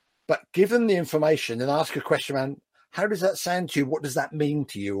 But give them the information and ask a question around, how does that sound to you? What does that mean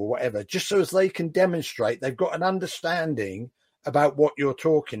to you or whatever? Just so as they can demonstrate they've got an understanding about what you're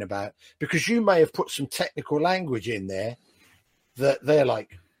talking about. Because you may have put some technical language in there that they're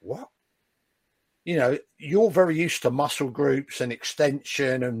like, what? You know, you're very used to muscle groups and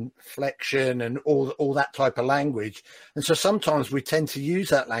extension and flexion and all that type of language. And so sometimes we tend to use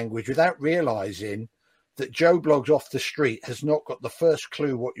that language without realizing that Joe Bloggs off the street has not got the first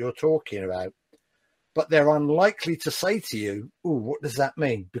clue what you're talking about. But they're unlikely to say to you, oh, what does that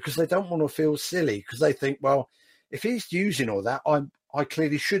mean? Because they don't want to feel silly, because they think, well, if he's using all that, I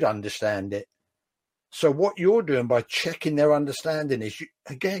clearly should understand it. So what you're doing by checking their understanding is,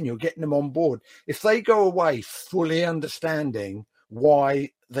 you're getting them on board. If they go away fully understanding why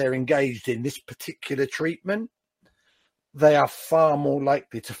they're engaged in this particular treatment, they are far more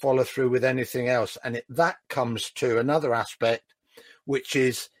likely to follow through with anything else. And that comes to another aspect, which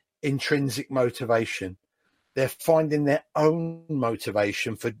is intrinsic motivation. They're finding their own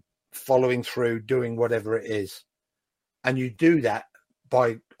motivation for following through, doing whatever it is. And you do that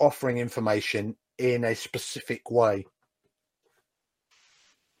by offering information in a specific way.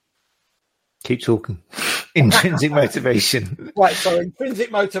 Keep talking. Intrinsic motivation. Right, so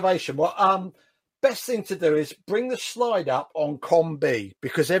intrinsic motivation. Well, best thing to do is bring the slide up on ComB,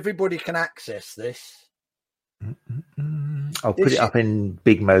 because everybody can access this. I'll put it up in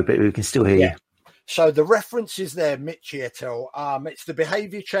big mode, but we can still hear you. So the reference is there, Michi et al. It's the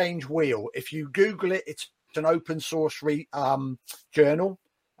Behavior Change Wheel. If you Google it, it's an open source journal.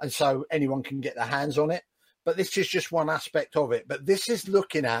 And so anyone can get their hands on it. But this is just one aspect of it. But this is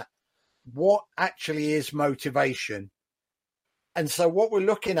looking at what actually is motivation. And so what we're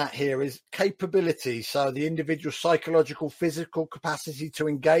looking at here is capability. So the individual psychological, physical capacity to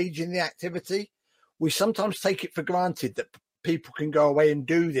engage in the activity. We sometimes take it for granted that people can go away and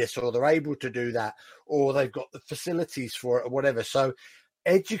do this, or they're able to do that, or they've got the facilities for it or whatever. So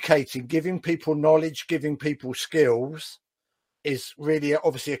educating, giving people knowledge, giving people skills is really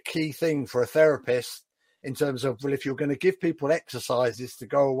obviously a key thing for a therapist, in terms of, well, if you're going to give people exercises to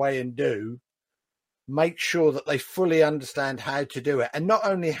go away and do, make sure that they fully understand how to do it. And not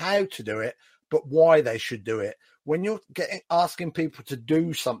only how to do it, but why they should do it. When you're asking people to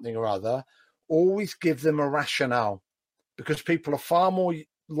do something or other, always give them a rationale, because people are far more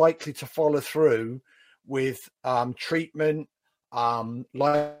likely to follow through with treatment,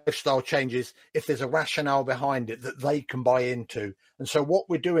 lifestyle changes, if there's a rationale behind it that they can buy into. And so what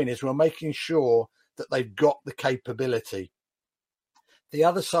we're doing is we're making sure that they've got the capability. The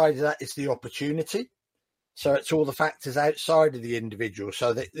other side of that is the opportunity. So it's all the factors outside of the individual.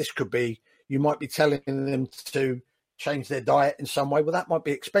 So that this could be, you might be telling them to change their diet in some way. Well, that might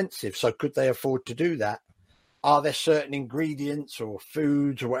be expensive. So could they afford to do that? Are there certain ingredients or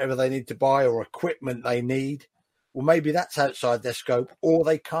foods or whatever they need to buy, or equipment they need? Well, maybe that's outside their scope, or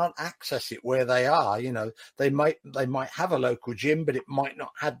they can't access it where they are. You know, they might have a local gym, but it might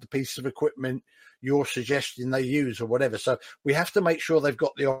not have the piece of equipment you're suggesting they use or whatever. So we have to make sure they've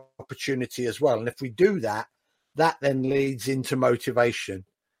got the opportunity as well. And if we do that, that then leads into motivation.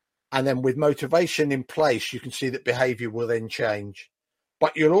 And then with motivation in place, you can see that behavior will then change.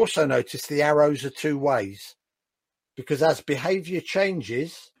 But you'll also notice the arrows are two ways. because as behavior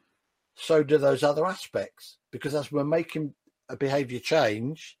changes, so do those other aspects. Because as we're making a behavior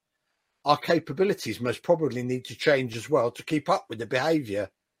change, our capabilities most probably need to change as well to keep up with the behavior.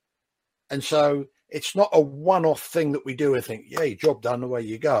 And so it's not a one-off thing that we do and think, yeah, job done, away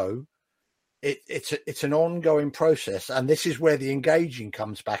you go. It's an ongoing process. And this is where the engaging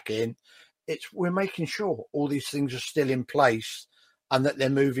comes back in. We're making sure all these things are still in place and that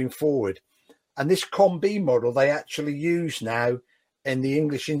they're moving forward. And this COM-B model they actually use now in the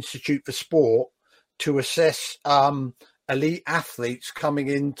English Institute for Sport to assess elite athletes coming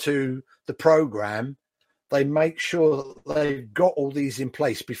into the program. They make sure that they've got all these in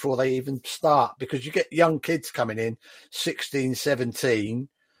place before they even start, because you get young kids coming in, 16, 17.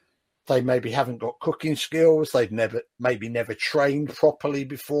 They maybe haven't got cooking skills. They've maybe never trained properly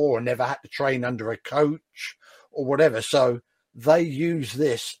before, or never had to train under a coach or whatever. So they use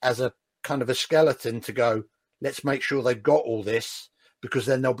this as a kind of a skeleton to go, let's make sure they've got all this, because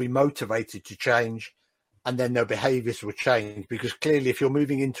then they'll be motivated to change, and then their behaviors will change. Because clearly, if you're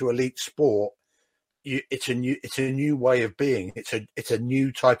moving into elite sport, it's a new way of being. It's a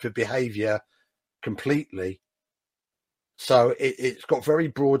new type of behavior completely. So it's got very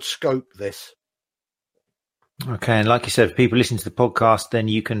broad scope, this. Okay, and like you said, if people listen to the podcast, then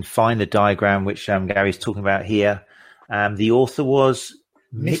you can find the diagram which Gary's talking about here. The author was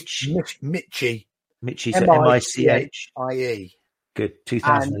Michie. Michie, so M-I-C-H-I-E. Good,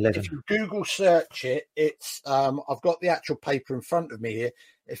 2011. And if you Google search it, it's I've got the actual paper in front of me here.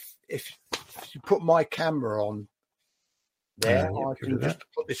 If you put my camera on there, I can just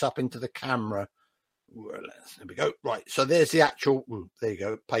put this up into the camera. There we go. Right, so there's the actual. There you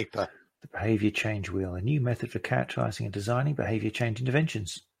go, paper. The Behavior Change Wheel, a new method for characterizing and designing behavior change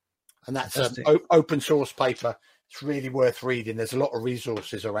interventions. And that's an open source paper. It's really worth reading. There's a lot of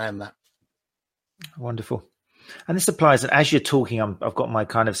resources around that. Wonderful. And this applies, and as you're talking, I've got my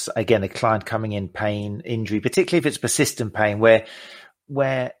kind of, again, a client coming in pain, injury, particularly if it's persistent pain,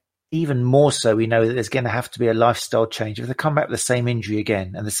 where even more so, we know that there's going to have to be a lifestyle change. If they come back with the same injury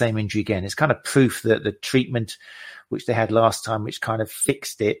again and the same injury again, it's kind of proof that the treatment which they had last time, which kind of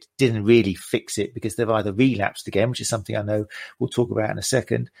fixed it, didn't really fix it, because they've either relapsed again, which is something I know we'll talk about in a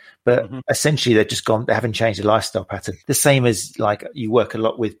second. But essentially, they've just gone, they haven't changed the lifestyle pattern. The same as, like, you work a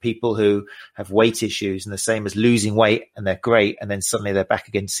lot with people who have weight issues, and the same as losing weight and they're great, and then suddenly they're back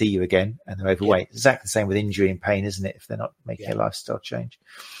again to see you again and they're overweight. It's exactly the same with injury and pain, isn't it? If they're not making a lifestyle change.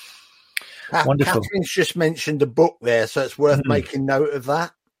 Wonderful. Catherine's just mentioned a book there, so it's worth making note of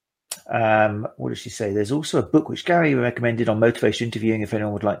that. What does she say? There's also a book which Gary recommended on motivational interviewing, if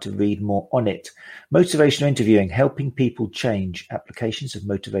anyone would like to read more on it. Motivational Interviewing, Helping People Change, Applications of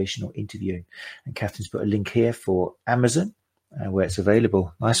Motivational Interviewing. And Catherine's put a link here for Amazon, where it's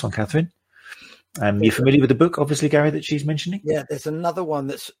available. Nice one, Catherine. You're familiar with the book, obviously, Gary, that she's mentioning? Yeah, there's another one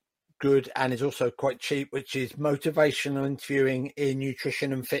that's good and is also quite cheap, which is Motivational Interviewing in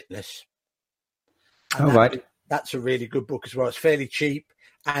Nutrition and Fitness. And right. That's a really good book as well. It's fairly cheap,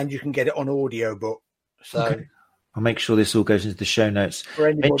 and you can get it on audiobook. So okay. I'll make sure this all goes into the show notes. For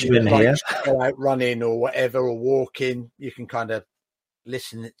anybody that likes to go out running or whatever, or walking, you can kind of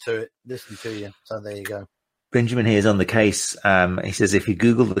listen to you. So there you go. Benjamin here is on the case. He says, if you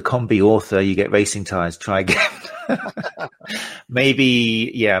Google the COM-B author, you get racing tires. Try again.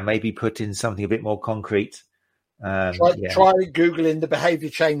 maybe put in something a bit more concrete. Try Googling the behavior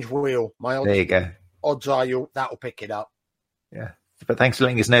change wheel. There you go. Odds are that'll pick it up. Yeah. But thanks for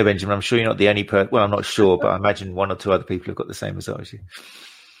letting us know, Benjamin. I'm sure you're not the only person. Well, I'm not sure, but I imagine one or two other people have got the same result as you.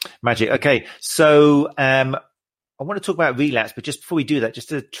 Magic. Okay. So I want to talk about relapse, but just before we do that, just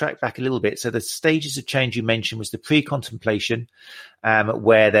to track back a little bit. So the stages of change you mentioned was the pre-contemplation,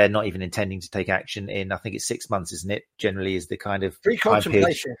 where they're not even intending to take action in, I think it's 6 months, isn't it? Generally is the kind of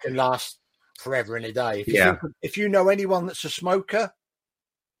pre-contemplation can last forever and a day. If you know anyone that's a smoker,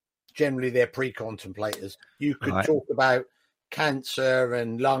 generally they're pre-contemplators. You could talk about cancer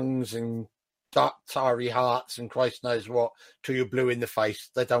and lungs and tarry hearts and Christ knows what till you're blue in the face.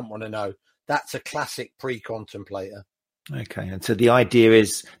 They don't want to know. That's a classic pre-contemplator. Okay. And so the idea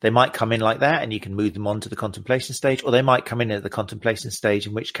is they might come in like that and you can move them on to the contemplation stage, or they might come in at the contemplation stage,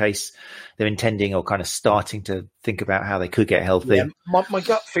 in which case they're intending or kind of starting to think about how they could get healthy. Yeah, my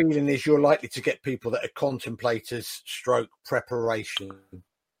gut feeling is you're likely to get people that are contemplators stroke preparation.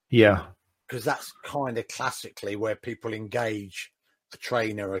 Yeah. Because that's kind of classically where people engage a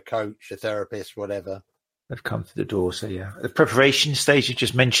trainer, a coach, a therapist, whatever. They've come through the door. So, yeah. The preparation stage you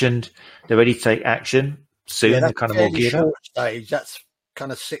just mentioned, they're ready to take action soon. They're kind of more geared up. Stage. That's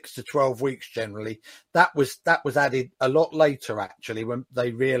kind of 6 to 12 weeks generally. That was added a lot later, actually, when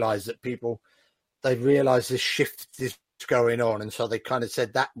they realised that people they realise this shift is going on. And so they kind of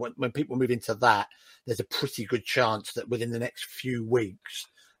said that when people move into that, there's a pretty good chance that within the next few weeks,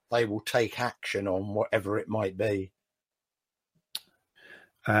 they will take action on whatever it might be.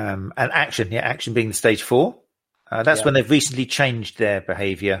 And action being the stage 4. That's when they've recently changed their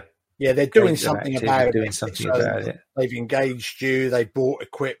behaviour. Yeah, they're doing something about it. They've engaged you, they've bought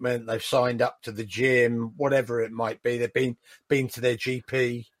equipment, they've signed up to the gym, whatever it might be. They've been to their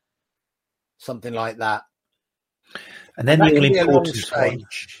GP, something like that. And then the all-important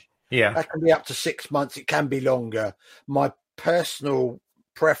stage. Yeah. That can be up to 6 months. It can be longer. My personal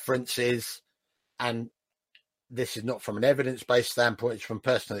preference is, and this is not from an evidence-based standpoint, it's from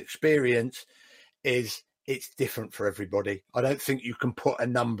personal experience, is it's different for everybody. I don't think you can put a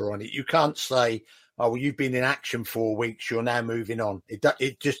number on it. You can't say, oh, well, you've been in action 4 weeks, you're now moving on.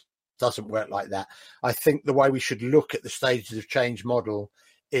 It just doesn't work like that. I think the way we should look at the stages of change model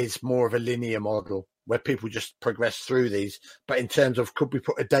is more of a linear model where people just progress through these. But in terms of, could we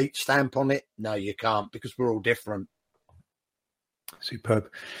put a date stamp on it? No, you can't, because we're all different. Superb.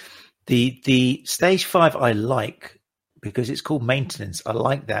 The stage 5 I like because it's called maintenance. I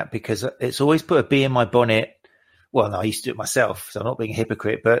like that because it's always put a bee in my bonnet. Well, no, I used to do it myself, so I'm not being a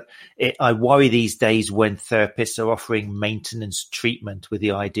hypocrite, but I worry these days when therapists are offering maintenance treatment with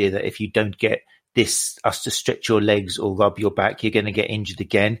the idea that if you don't get us to stretch your legs or rub your back, you're going to get injured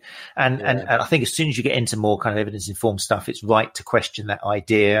again. And I think as soon as you get into more kind of evidence-informed stuff, it's right to question that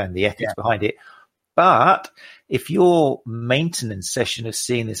idea and the ethics behind it. But if your maintenance session of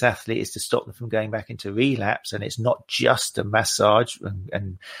seeing this athlete is to stop them from going back into relapse, and it's not just a massage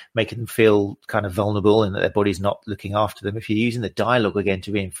and making them feel kind of vulnerable and that their body's not looking after them, if you're using the dialogue again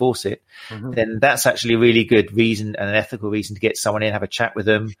to reinforce it, then that's actually a really good reason and an ethical reason to get someone in, have a chat with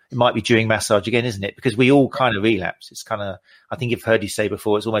them. It might be during massage again, isn't it? Because we all kind of relapse. It's kind of, I think I've heard you say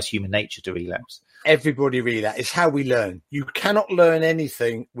before, it's almost human nature to relapse. Everybody relapse. It's how we learn. You cannot learn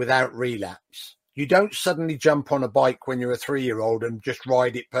anything without relapse. You don't suddenly jump on a bike when you're a 3-year-old and just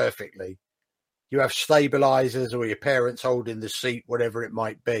ride it perfectly. You have stabilizers or your parents holding the seat, whatever it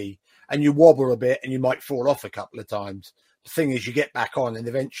might be, and you wobble a bit and you might fall off a couple of times. The thing is, you get back on and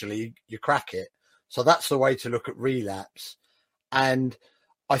eventually you crack it. So that's the way to look at relapse. And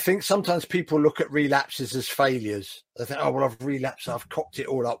I think sometimes people look at relapses as failures. They think, oh, well, I've relapsed, I've cocked it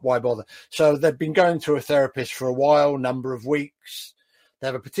all up, why bother? So they've been going to a therapist for a while, number of weeks. They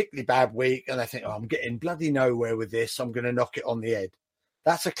have a particularly bad week and they think, oh, I'm getting bloody nowhere with this. I'm going to knock it on the head.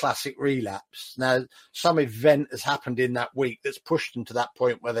 That's a classic relapse. Now, some event has happened in that week that's pushed them to that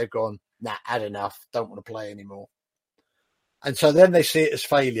point where they've gone, nah, had enough, don't want to play anymore. And so then they see it as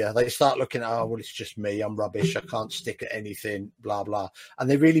failure. They start looking at, oh, well, it's just me. I'm rubbish. I can't stick at anything, blah, blah. And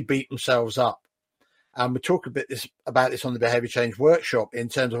they really beat themselves up. And we talk a bit about this on the Behaviour Change Workshop in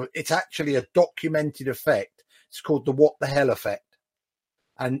terms of it's actually a documented effect. It's called the what the hell effect.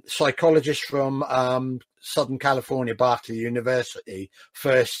 And psychologists from Southern California, Berkeley University,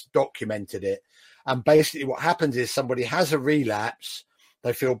 first documented it. And basically what happens is somebody has a relapse,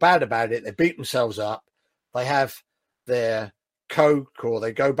 they feel bad about it, they beat themselves up, they have their coke or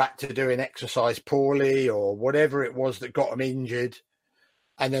they go back to doing exercise poorly or whatever it was that got them injured.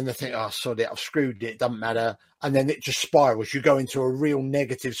 And then they think, oh, sod it, I've screwed it, doesn't matter. And then it just spirals. You go into a real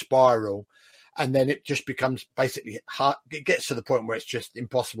negative spiral. And then it just becomes basically hard. It gets to the point where it's just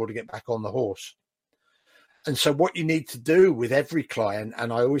impossible to get back on the horse. And so what you need to do with every client,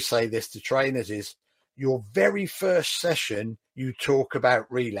 and I always say this to trainers, is your very first session, you talk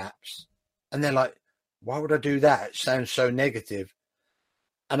about relapse. And they're like, why would I do that? It sounds so negative.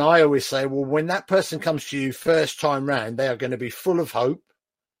 And I always say, well, when that person comes to you first time round, they are going to be full of hope.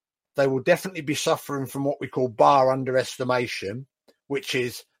 They will definitely be suffering from what we call bar underestimation, which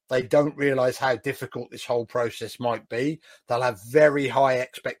is they don't realize how difficult this whole process might be. They'll have very high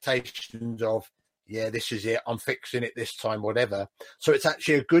expectations of, yeah, this is it. I'm fixing it this time, whatever. So it's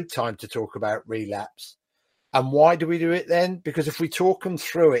actually a good time to talk about relapse. And why do we do it then? Because if we talk them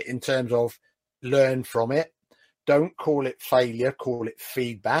through it in terms of learn from it, don't call it failure, call it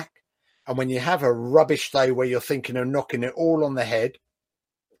feedback. And when you have a rubbish day where you're thinking of knocking it all on the head,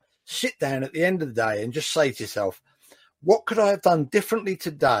 sit down at the end of the day and just say to yourself, what could I have done differently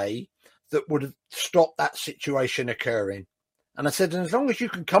today that would have stopped that situation occurring? And I said, and as long as you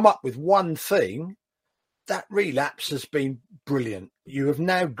can come up with one thing, that relapse has been brilliant. You have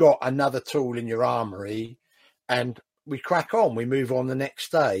now got another tool in your armory and we crack on. We move on the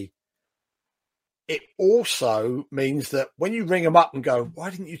next day. It also means that when you ring them up and go,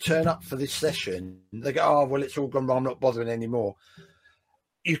 why didn't you turn up for this session? They go, oh, well, it's all gone wrong. I'm not bothering anymore.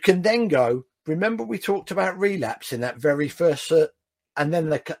 You can then go, remember we talked about relapse in that very first and then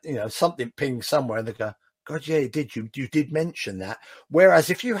they, something pings somewhere, and they go, "God, yeah, you did mention that." Whereas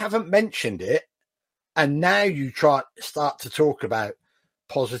if you haven't mentioned it, and now you start to talk about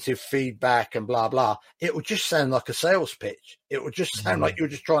positive feedback and blah blah, it will just sound like a sales pitch. It will just sound like you're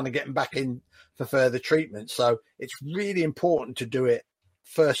just trying to get them back in for further treatment. So it's really important to do it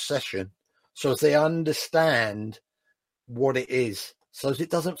first session, so as they understand what it is, so as it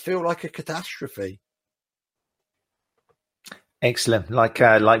doesn't feel like a catastrophe. Excellent. Like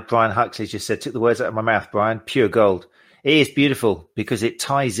Brian Huxley just said, took the words out of my mouth, Brian, pure gold. It is beautiful because it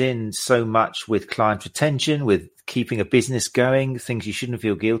ties in so much with client retention, with keeping a business going, things you shouldn't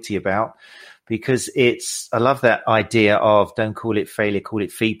feel guilty about, because I love that idea of don't call it failure, call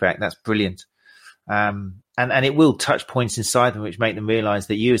it feedback. That's brilliant. And it will touch points inside them, which make them realize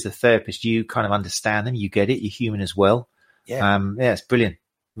that you as a therapist, you kind of understand them. You get it. You're human as well. Yeah. It's brilliant.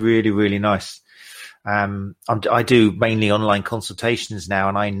 Really, really nice. I do mainly online consultations now,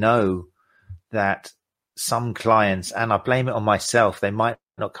 and I know that some clients, and I blame it on myself, they might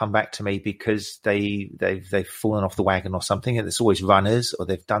not come back to me because they've fallen off the wagon or something. It's always runners, or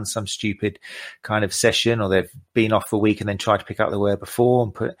they've done some stupid kind of session, or they've been off for a week and then tried to pick up the word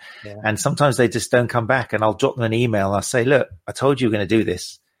before and sometimes they just don't come back, and I'll drop them an email and I'll say, look, I told you we were going to do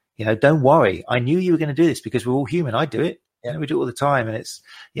this. Don't worry. I knew you were going to do this because we're all human. I do it. Yeah. We do it all the time. And it's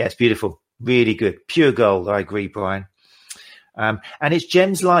beautiful. Really good. Pure gold. I agree, Brian. And it's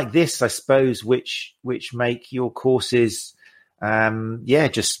gems like this, I suppose, which make your courses,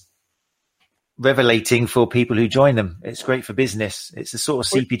 just revelating for people who join them. It's great for business. It's the sort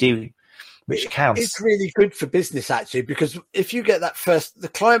of CPD which counts. It's really good for business, actually, because if you get that the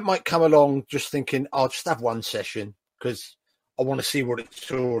client might come along just thinking, I'll just have one session because I want to see what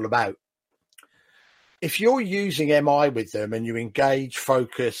it's all about. If you're using MI with them and you engage,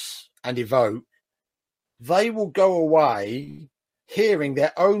 focus, and evoke, they will go away hearing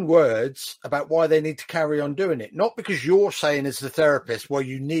their own words about why they need to carry on doing it. Not because you're saying as the therapist, well,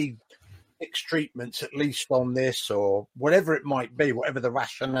 you need 6 treatments at least on this, or whatever it might be, whatever the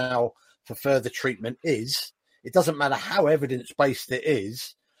rationale for further treatment is. It doesn't matter how evidence-based it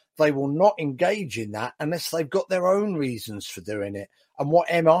is. They will not engage in that unless they've got their own reasons for doing it. And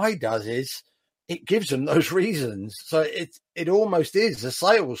what MI does is it gives them those reasons. So it almost is a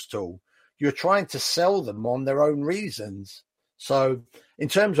sales tool. You're trying to sell them on their own reasons. So in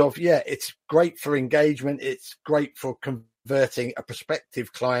terms of, it's great for engagement. It's great for converting a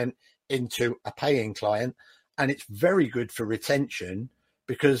prospective client into a paying client. And it's very good for retention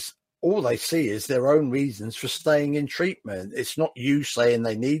because all they see is their own reasons for staying in treatment. It's not you saying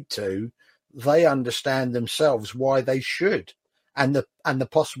they need to. They understand themselves why they should, and the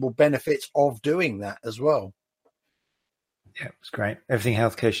possible benefits of doing that as well. Yeah, it's great. Everything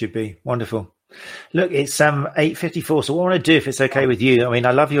healthcare should be. Wonderful. Look, it's 8:54. So what I want to do, if it's okay with you, I mean,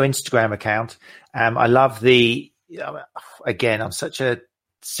 I love your Instagram account. I love again, I'm such a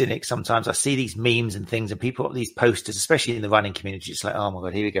cynic sometimes. I see these memes and things, and people have these posters, especially in the running community. It's like, oh my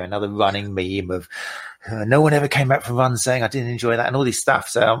God, here we go, another running meme of no one ever came back from run saying I didn't enjoy that, and all this stuff.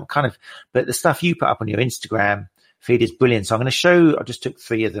 So I'm but the stuff you put up on your Instagram feed is brilliant. So I'm going to I just took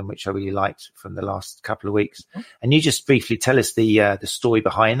 3 of them, which I really liked from the last couple of weeks. And you just briefly tell us the story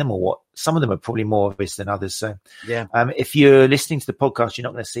behind them, or what. Some of them are probably more obvious than others. So if you're listening to the podcast, you're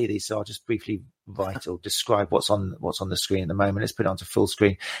not going to see these. So I'll just briefly write or describe what's on the screen at the moment. Let's put it onto full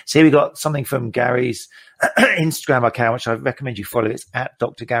screen. So here we got something from Gary's Instagram account, which I recommend you follow. It's at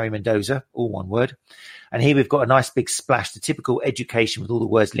Dr. Gary Mendoza, all one word. And here we've got a nice big splash, the typical education with all the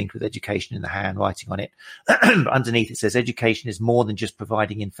words linked with education in the handwriting on it. Underneath it says education is more than just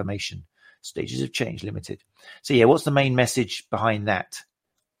providing information. Stages of Change Limited. So what's the main message behind that,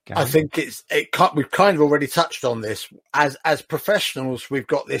 Gary? I think we've kind of already touched on this. As professionals, we've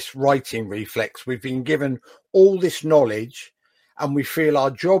got this writing reflex. We've been given all this knowledge, and we feel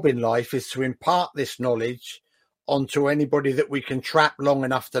our job in life is to impart this knowledge onto anybody that we can trap long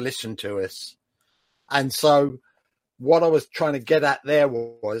enough to listen to us. And so what I was trying to get at there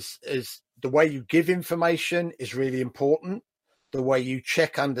is the way you give information is really important. The way you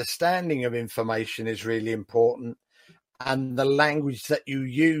check understanding of information is really important. And the language that you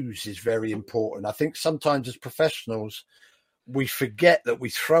use is very important. I think sometimes as professionals, we forget that we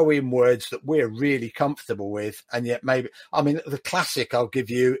throw in words that we're really comfortable with. And yet the classic I'll give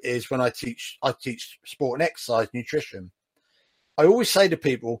you is when I teach sport and exercise nutrition. I always say to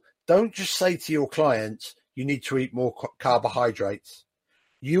people, don't just say to your clients, you need to eat more carbohydrates.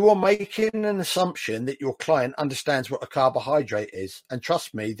 You are making an assumption that your client understands what a carbohydrate is. And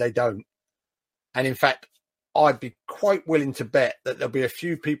trust me, they don't. And in fact, I'd be quite willing to bet that there'll be a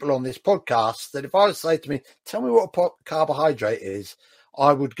few people on this podcast that if I was to say to me, tell me what a carbohydrate is,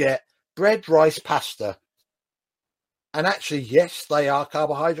 I would get bread, rice, pasta. And actually, yes, they are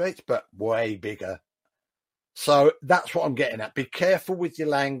carbohydrates, but way bigger. So that's what I'm getting at. Be careful with your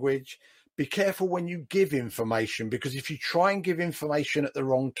language. Be careful when you give information, because if you try and give information at the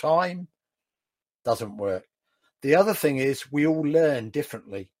wrong time, it doesn't work. The other thing is we all learn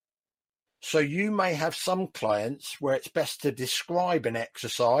differently. So you may have some clients where it's best to describe an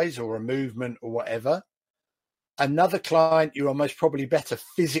exercise or a movement or whatever. Another client, you are most probably better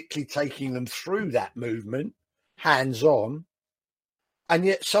physically taking them through that movement, hands-on. And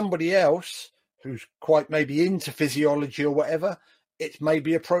yet somebody else who's quite maybe into physiology or whatever, it may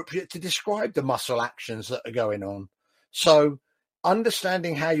be appropriate to describe the muscle actions that are going on. So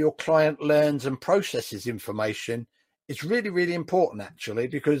understanding how your client learns and processes information is really, really important, actually,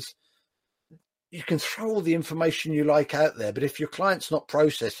 because you can throw all the information you like out there, but if your client's not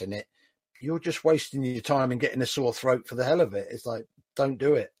processing it, you're just wasting your time and getting a sore throat for the hell of it. It's like, don't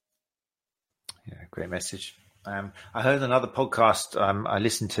do it. Yeah, great message. I heard another podcast I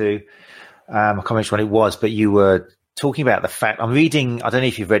listened to. I can't remember which one it was, but you were talking about the fact, I'm reading, I don't know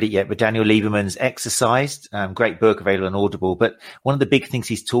if you've read it yet, but Daniel Lieberman's Exercised, great book available on Audible. But one of the big things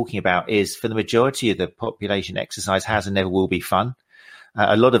he's talking about is for the majority of the population, exercise has and never will be fun.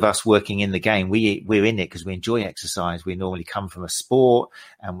 A lot of us working in the game, we're in it because we enjoy exercise. We normally come from a sport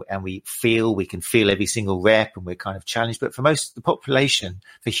and we can feel every single rep and we're kind of challenged. But for most of the population,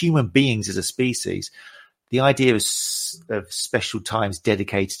 for human beings as a species, the idea of special times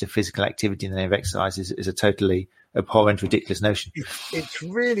dedicated to physical activity and of exercise is a totally abhorrent, ridiculous notion. It's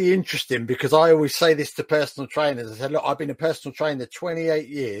really interesting because I always say this to personal trainers. I said, look, I've been a personal trainer 28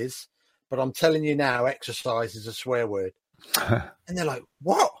 years, but I'm telling you now, exercise is a swear word. And they're like,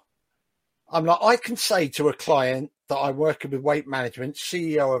 what? I'm like, I can say to a client that I'm working with weight management,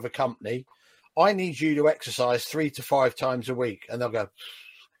 CEO of a company, I need you to exercise 3 to 5 times a week. And they'll go,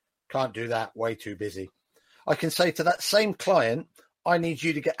 can't do that, way too busy. I can say to that same client, I need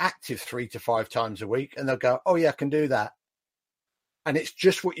you to get active 3 to 5 times a week. And they'll go, oh yeah, I can do that. And it's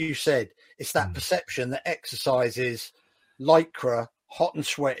just what you said. It's that perception that exercise is lycra, hot and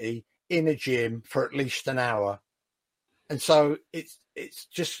sweaty, in a gym for at least an hour. And so it's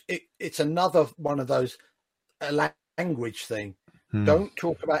another one of those language thing. Don't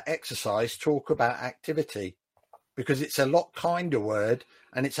talk about exercise, talk about activity, because it's a lot kinder word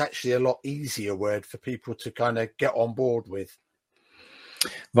and it's actually a lot easier word for people to kind of get on board with.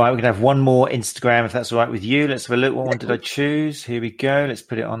 Right, we're going to have one more Instagram, if that's all right with you. Let's have a look. What one did I choose? Here we go. Let's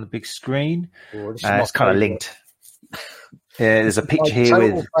put it on the big screen. It's kind of linked. Yeah, there's a picture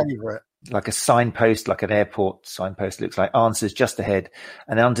here with like a signpost, like an airport signpost, looks like answers just ahead.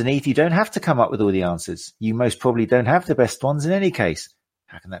 And underneath, you don't have to come up with all the answers. You most probably don't have the best ones in any case.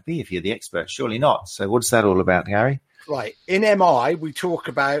 How can that be if you're the expert? Surely not. So what's that all about, Gary? Right. In MI, we talk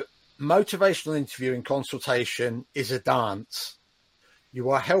about motivational interviewing consultation is a dance.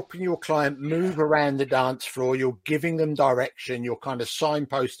 You are helping your client move around the dance floor. You're giving them direction. You're kind of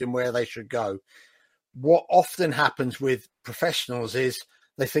signposting where they should go. What often happens with professionals is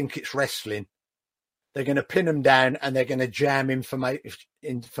they think it's wrestling. They're going to pin them down and they're going to jam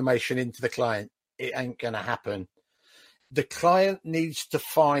information into the client. It ain't going to happen. The client needs to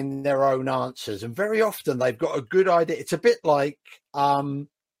find their own answers. And very often they've got a good idea. It's a bit like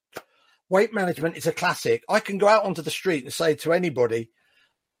weight management is a classic. I can go out onto the street and say to anybody,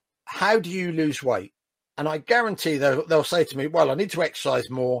 how do you lose weight? And I guarantee they'll say to me, well, I need to exercise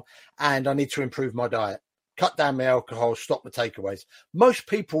more and I need to improve my diet, cut down my alcohol, stop my takeaways. Most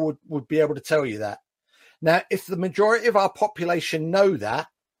people would be able to tell you that. Now, if the majority of our population know that,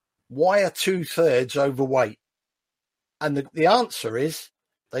 why are 2/3 overweight? And the answer is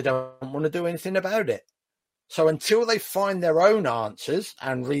they don't want to do anything about it. So until they find their own answers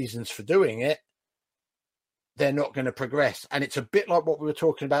and reasons for doing it, they're not going to progress. And it's a bit like what we were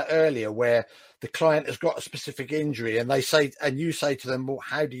talking about earlier, where the client has got a specific injury and they say, and you say to them, well,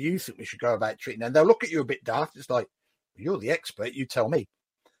 how do you think we should go about treating it? And they'll look at you a bit daft. It's like, you're the expert, you tell me.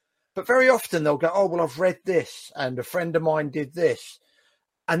 But very often they'll go, oh, well, I've read this and a friend of mine did this.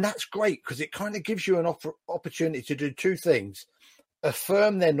 And that's great because it kind of gives you an opportunity to do two things.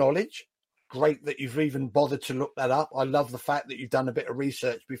 Affirm their knowledge. Great that you've even bothered to look that up. I love the fact that you've done a bit of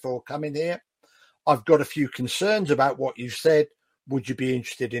research before coming here. I've got a few concerns about what you've said. Would you be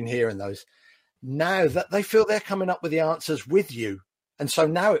interested in hearing those? Now that they feel they're coming up with the answers with you. And so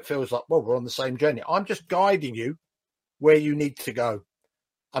now it feels like, well, we're on the same journey. I'm just guiding you where you need to go.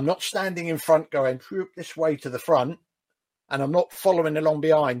 I'm not standing in front going this way to the front, and I'm not following along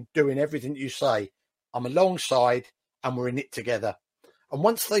behind doing everything you say. I'm alongside, and we're in it together. And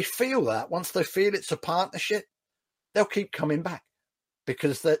once they feel that, once they feel it's a partnership, they'll keep coming back,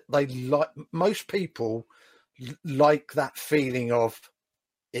 because they like, most people like that feeling of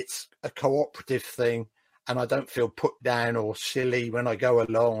it's a cooperative thing, and I don't feel put down or silly when I go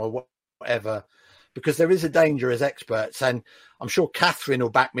along or whatever, because there is a danger as experts, and I'm sure Catherine will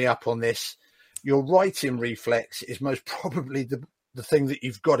back me up on this. Your writing reflex is most probably the thing that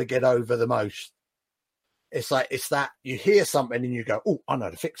you've got to get over the most. It's that you hear something and you go, oh, I know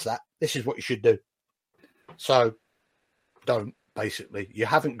how to fix that. This is what you should do. So don't, basically. You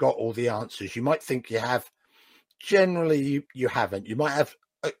haven't got all the answers. You might think you have. Generally, you haven't. You might have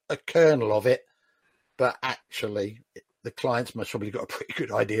a kernel of it, but actually the clients most probably got a pretty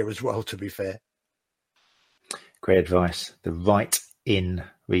good idea as well, to be fair. Great advice. The right in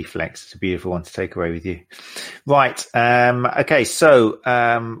reflex. It's a beautiful one to take away with you. Right. Okay. So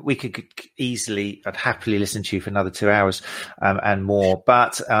we could easily, I'd happily listen to you for another 2 hours and more.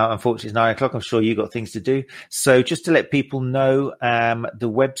 But unfortunately, it's 9 o'clock. I'm sure you've got things to do. So just to let people know,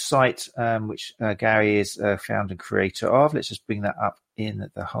 the website, which Gary is founder and creator of, let's just bring that up in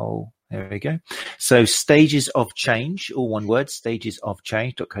the whole. There we go. So Stages of Change, all one word,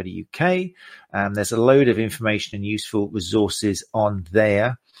 stagesofchange.co.uk. There's a load of information and useful resources on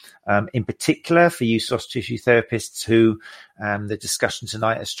there. In particular for you soft tissue therapists who the discussion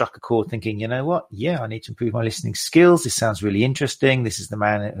tonight has struck a chord, thinking, you know what? Yeah, I need to improve my listening skills. This sounds really interesting. This is the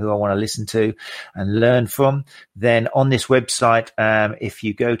man who I want to listen to and learn from. Then on this website, if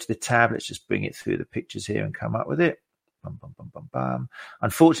you go to the tab, let's just bring it through the pictures here and come up with it. Bum, bum, bum, bum, bum.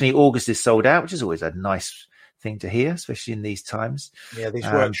 Unfortunately, August is sold out, which is always a nice thing to hear, especially in these times. Yeah, these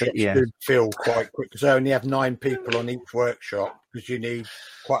workshops do fill quite quick, because I only have 9 people on each workshop, because you need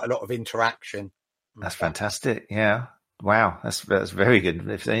quite a lot of interaction. That's fantastic. Yeah. Wow. That's very good.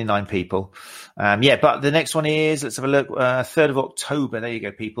 If only 9 people. But the next one is, let's have a look, 3rd of October. There you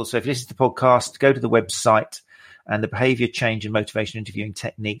go, people. So if you listen to the podcast, go to the website. And the Behaviour Change and Motivation Interviewing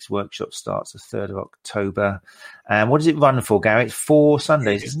Techniques workshop starts the 3rd of October. What does it run for, Gary? It's 4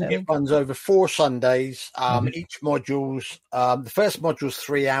 Sundays, isn't it? It runs over 4 Sundays. Each module's, the first module's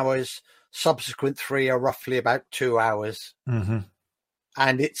 3 hours. Subsequent 3 are roughly about 2 hours. Mm-hmm.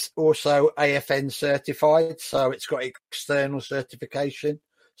 And it's also AFN certified. So it's got external certification.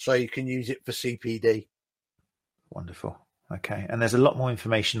 So you can use it for CPD. Wonderful. Okay, and there's a lot more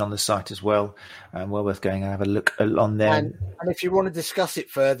information on the site as well. Well worth going and have a look on there. And if you want to discuss it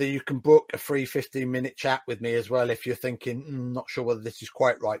further, you can book a free 15-minute chat with me as well. If you're thinking, not sure whether this is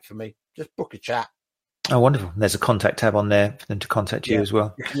quite right for me, just book a chat. Oh, wonderful. There's a contact tab on there for them to contact you as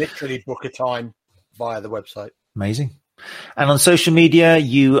well. You can literally book a time via the website. Amazing. And on social media,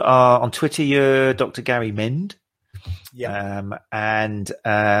 you are on Twitter, you're Dr. Gary Mend. Yeah.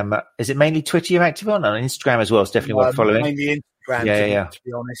 Is it mainly Twitter you're active on? And Instagram as well. It's definitely worth following. Mainly Instagram, to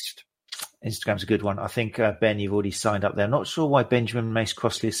be honest. Instagram's a good one. I think, Ben, you've already signed up there. I'm not sure why Benjamin Mace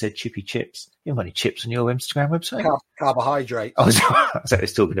Crossley has said chippy chips. You haven't got any chips on your Instagram website? Carbohydrates. Oh, that's what I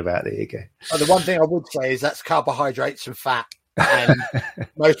was talking about. There you go. The one thing I would say is that's carbohydrates and fat. And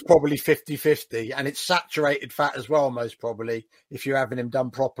most probably 50-50. And it's saturated fat as well, most probably, if you're having them done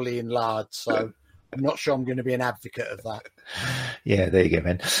properly in lard. So I'm not sure I'm going to be an advocate of that. Yeah, there you go,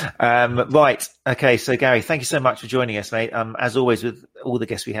 man. Right. Okay. So, Gary, thank you so much for joining us, mate. As always, with all the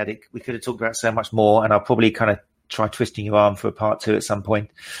guests we had, we could have talked about so much more, and I'll probably kind of try twisting your arm for a part 2 at some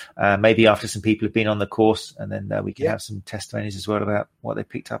point, maybe after some people have been on the course, and then we can have some testimonies as well about what they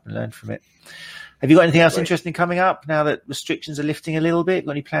picked up and learned from it. Have you got anything else interesting coming up now that restrictions are lifting a little bit?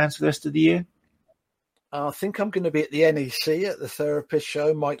 Got any plans for the rest of the year? I think I'm going to be at the NEC at the therapist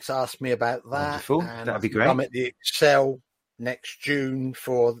show. Mike's asked me about that. Wonderful. That'd be great. I'm at the Excel next June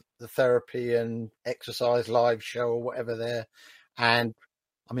for the therapy and exercise live show or whatever there. And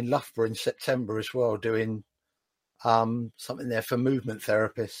I'm in Loughborough in September as well, doing something there for movement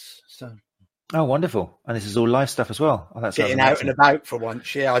therapists. So. Oh, wonderful. And this is all live stuff as well. Oh, that's getting out and about for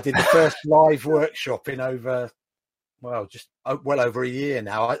once. Yeah, I did the first live workshop in over a year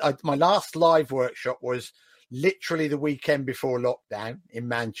now. My last live workshop was literally the weekend before lockdown in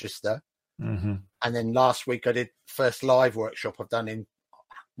Manchester. Mm-hmm. And then last week I did first live workshop I've done in,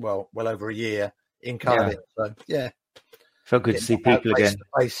 well over a year in Cardiff. Yeah. So, yeah. Felt good to see people again.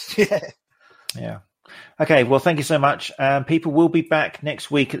 Yeah. Okay. Well, thank you so much. People will be back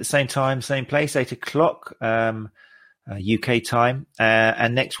next week at the same time, same place, 8 o'clock. UK time.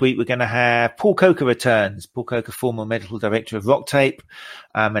 And next week, we're going to have Paul Coker returns. Paul Coker, former medical director of Rocktape,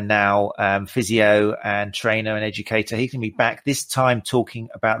 and now physio and trainer and educator. He's going to be back this time talking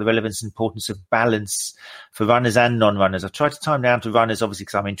about the relevance and importance of balance for runners and non-runners. I've tried to time down to runners, obviously,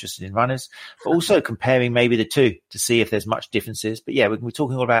 because I'm interested in runners, but also comparing maybe the two to see if there's much differences. But yeah, we're going to be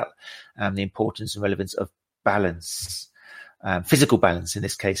talking all about the importance and relevance of balance. Physical balance in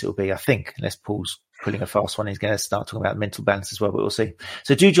this case it will be, I think, unless Paul's pulling a fast one, he's going to start talking about mental balance as well, but we'll see.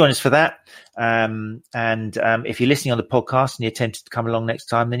 So do join us for that. And if you're listening on the podcast and you're tempted to come along next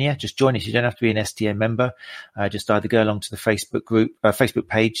time, then yeah, just join us. You don't have to be an STA member. Just either go along to the Facebook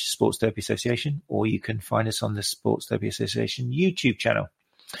page, Sports Therapy Association, or you can find us on the Sports Therapy Association YouTube channel.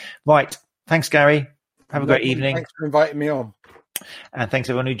 Right. Thanks, Gary. Have a great evening. Thanks for inviting me on. And thanks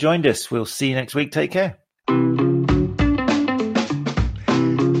everyone who joined us. We'll see you next week. Take care.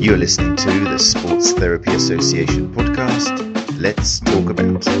 You're listening to the Sports Therapy Association podcast. Let's talk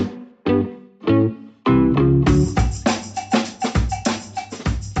about.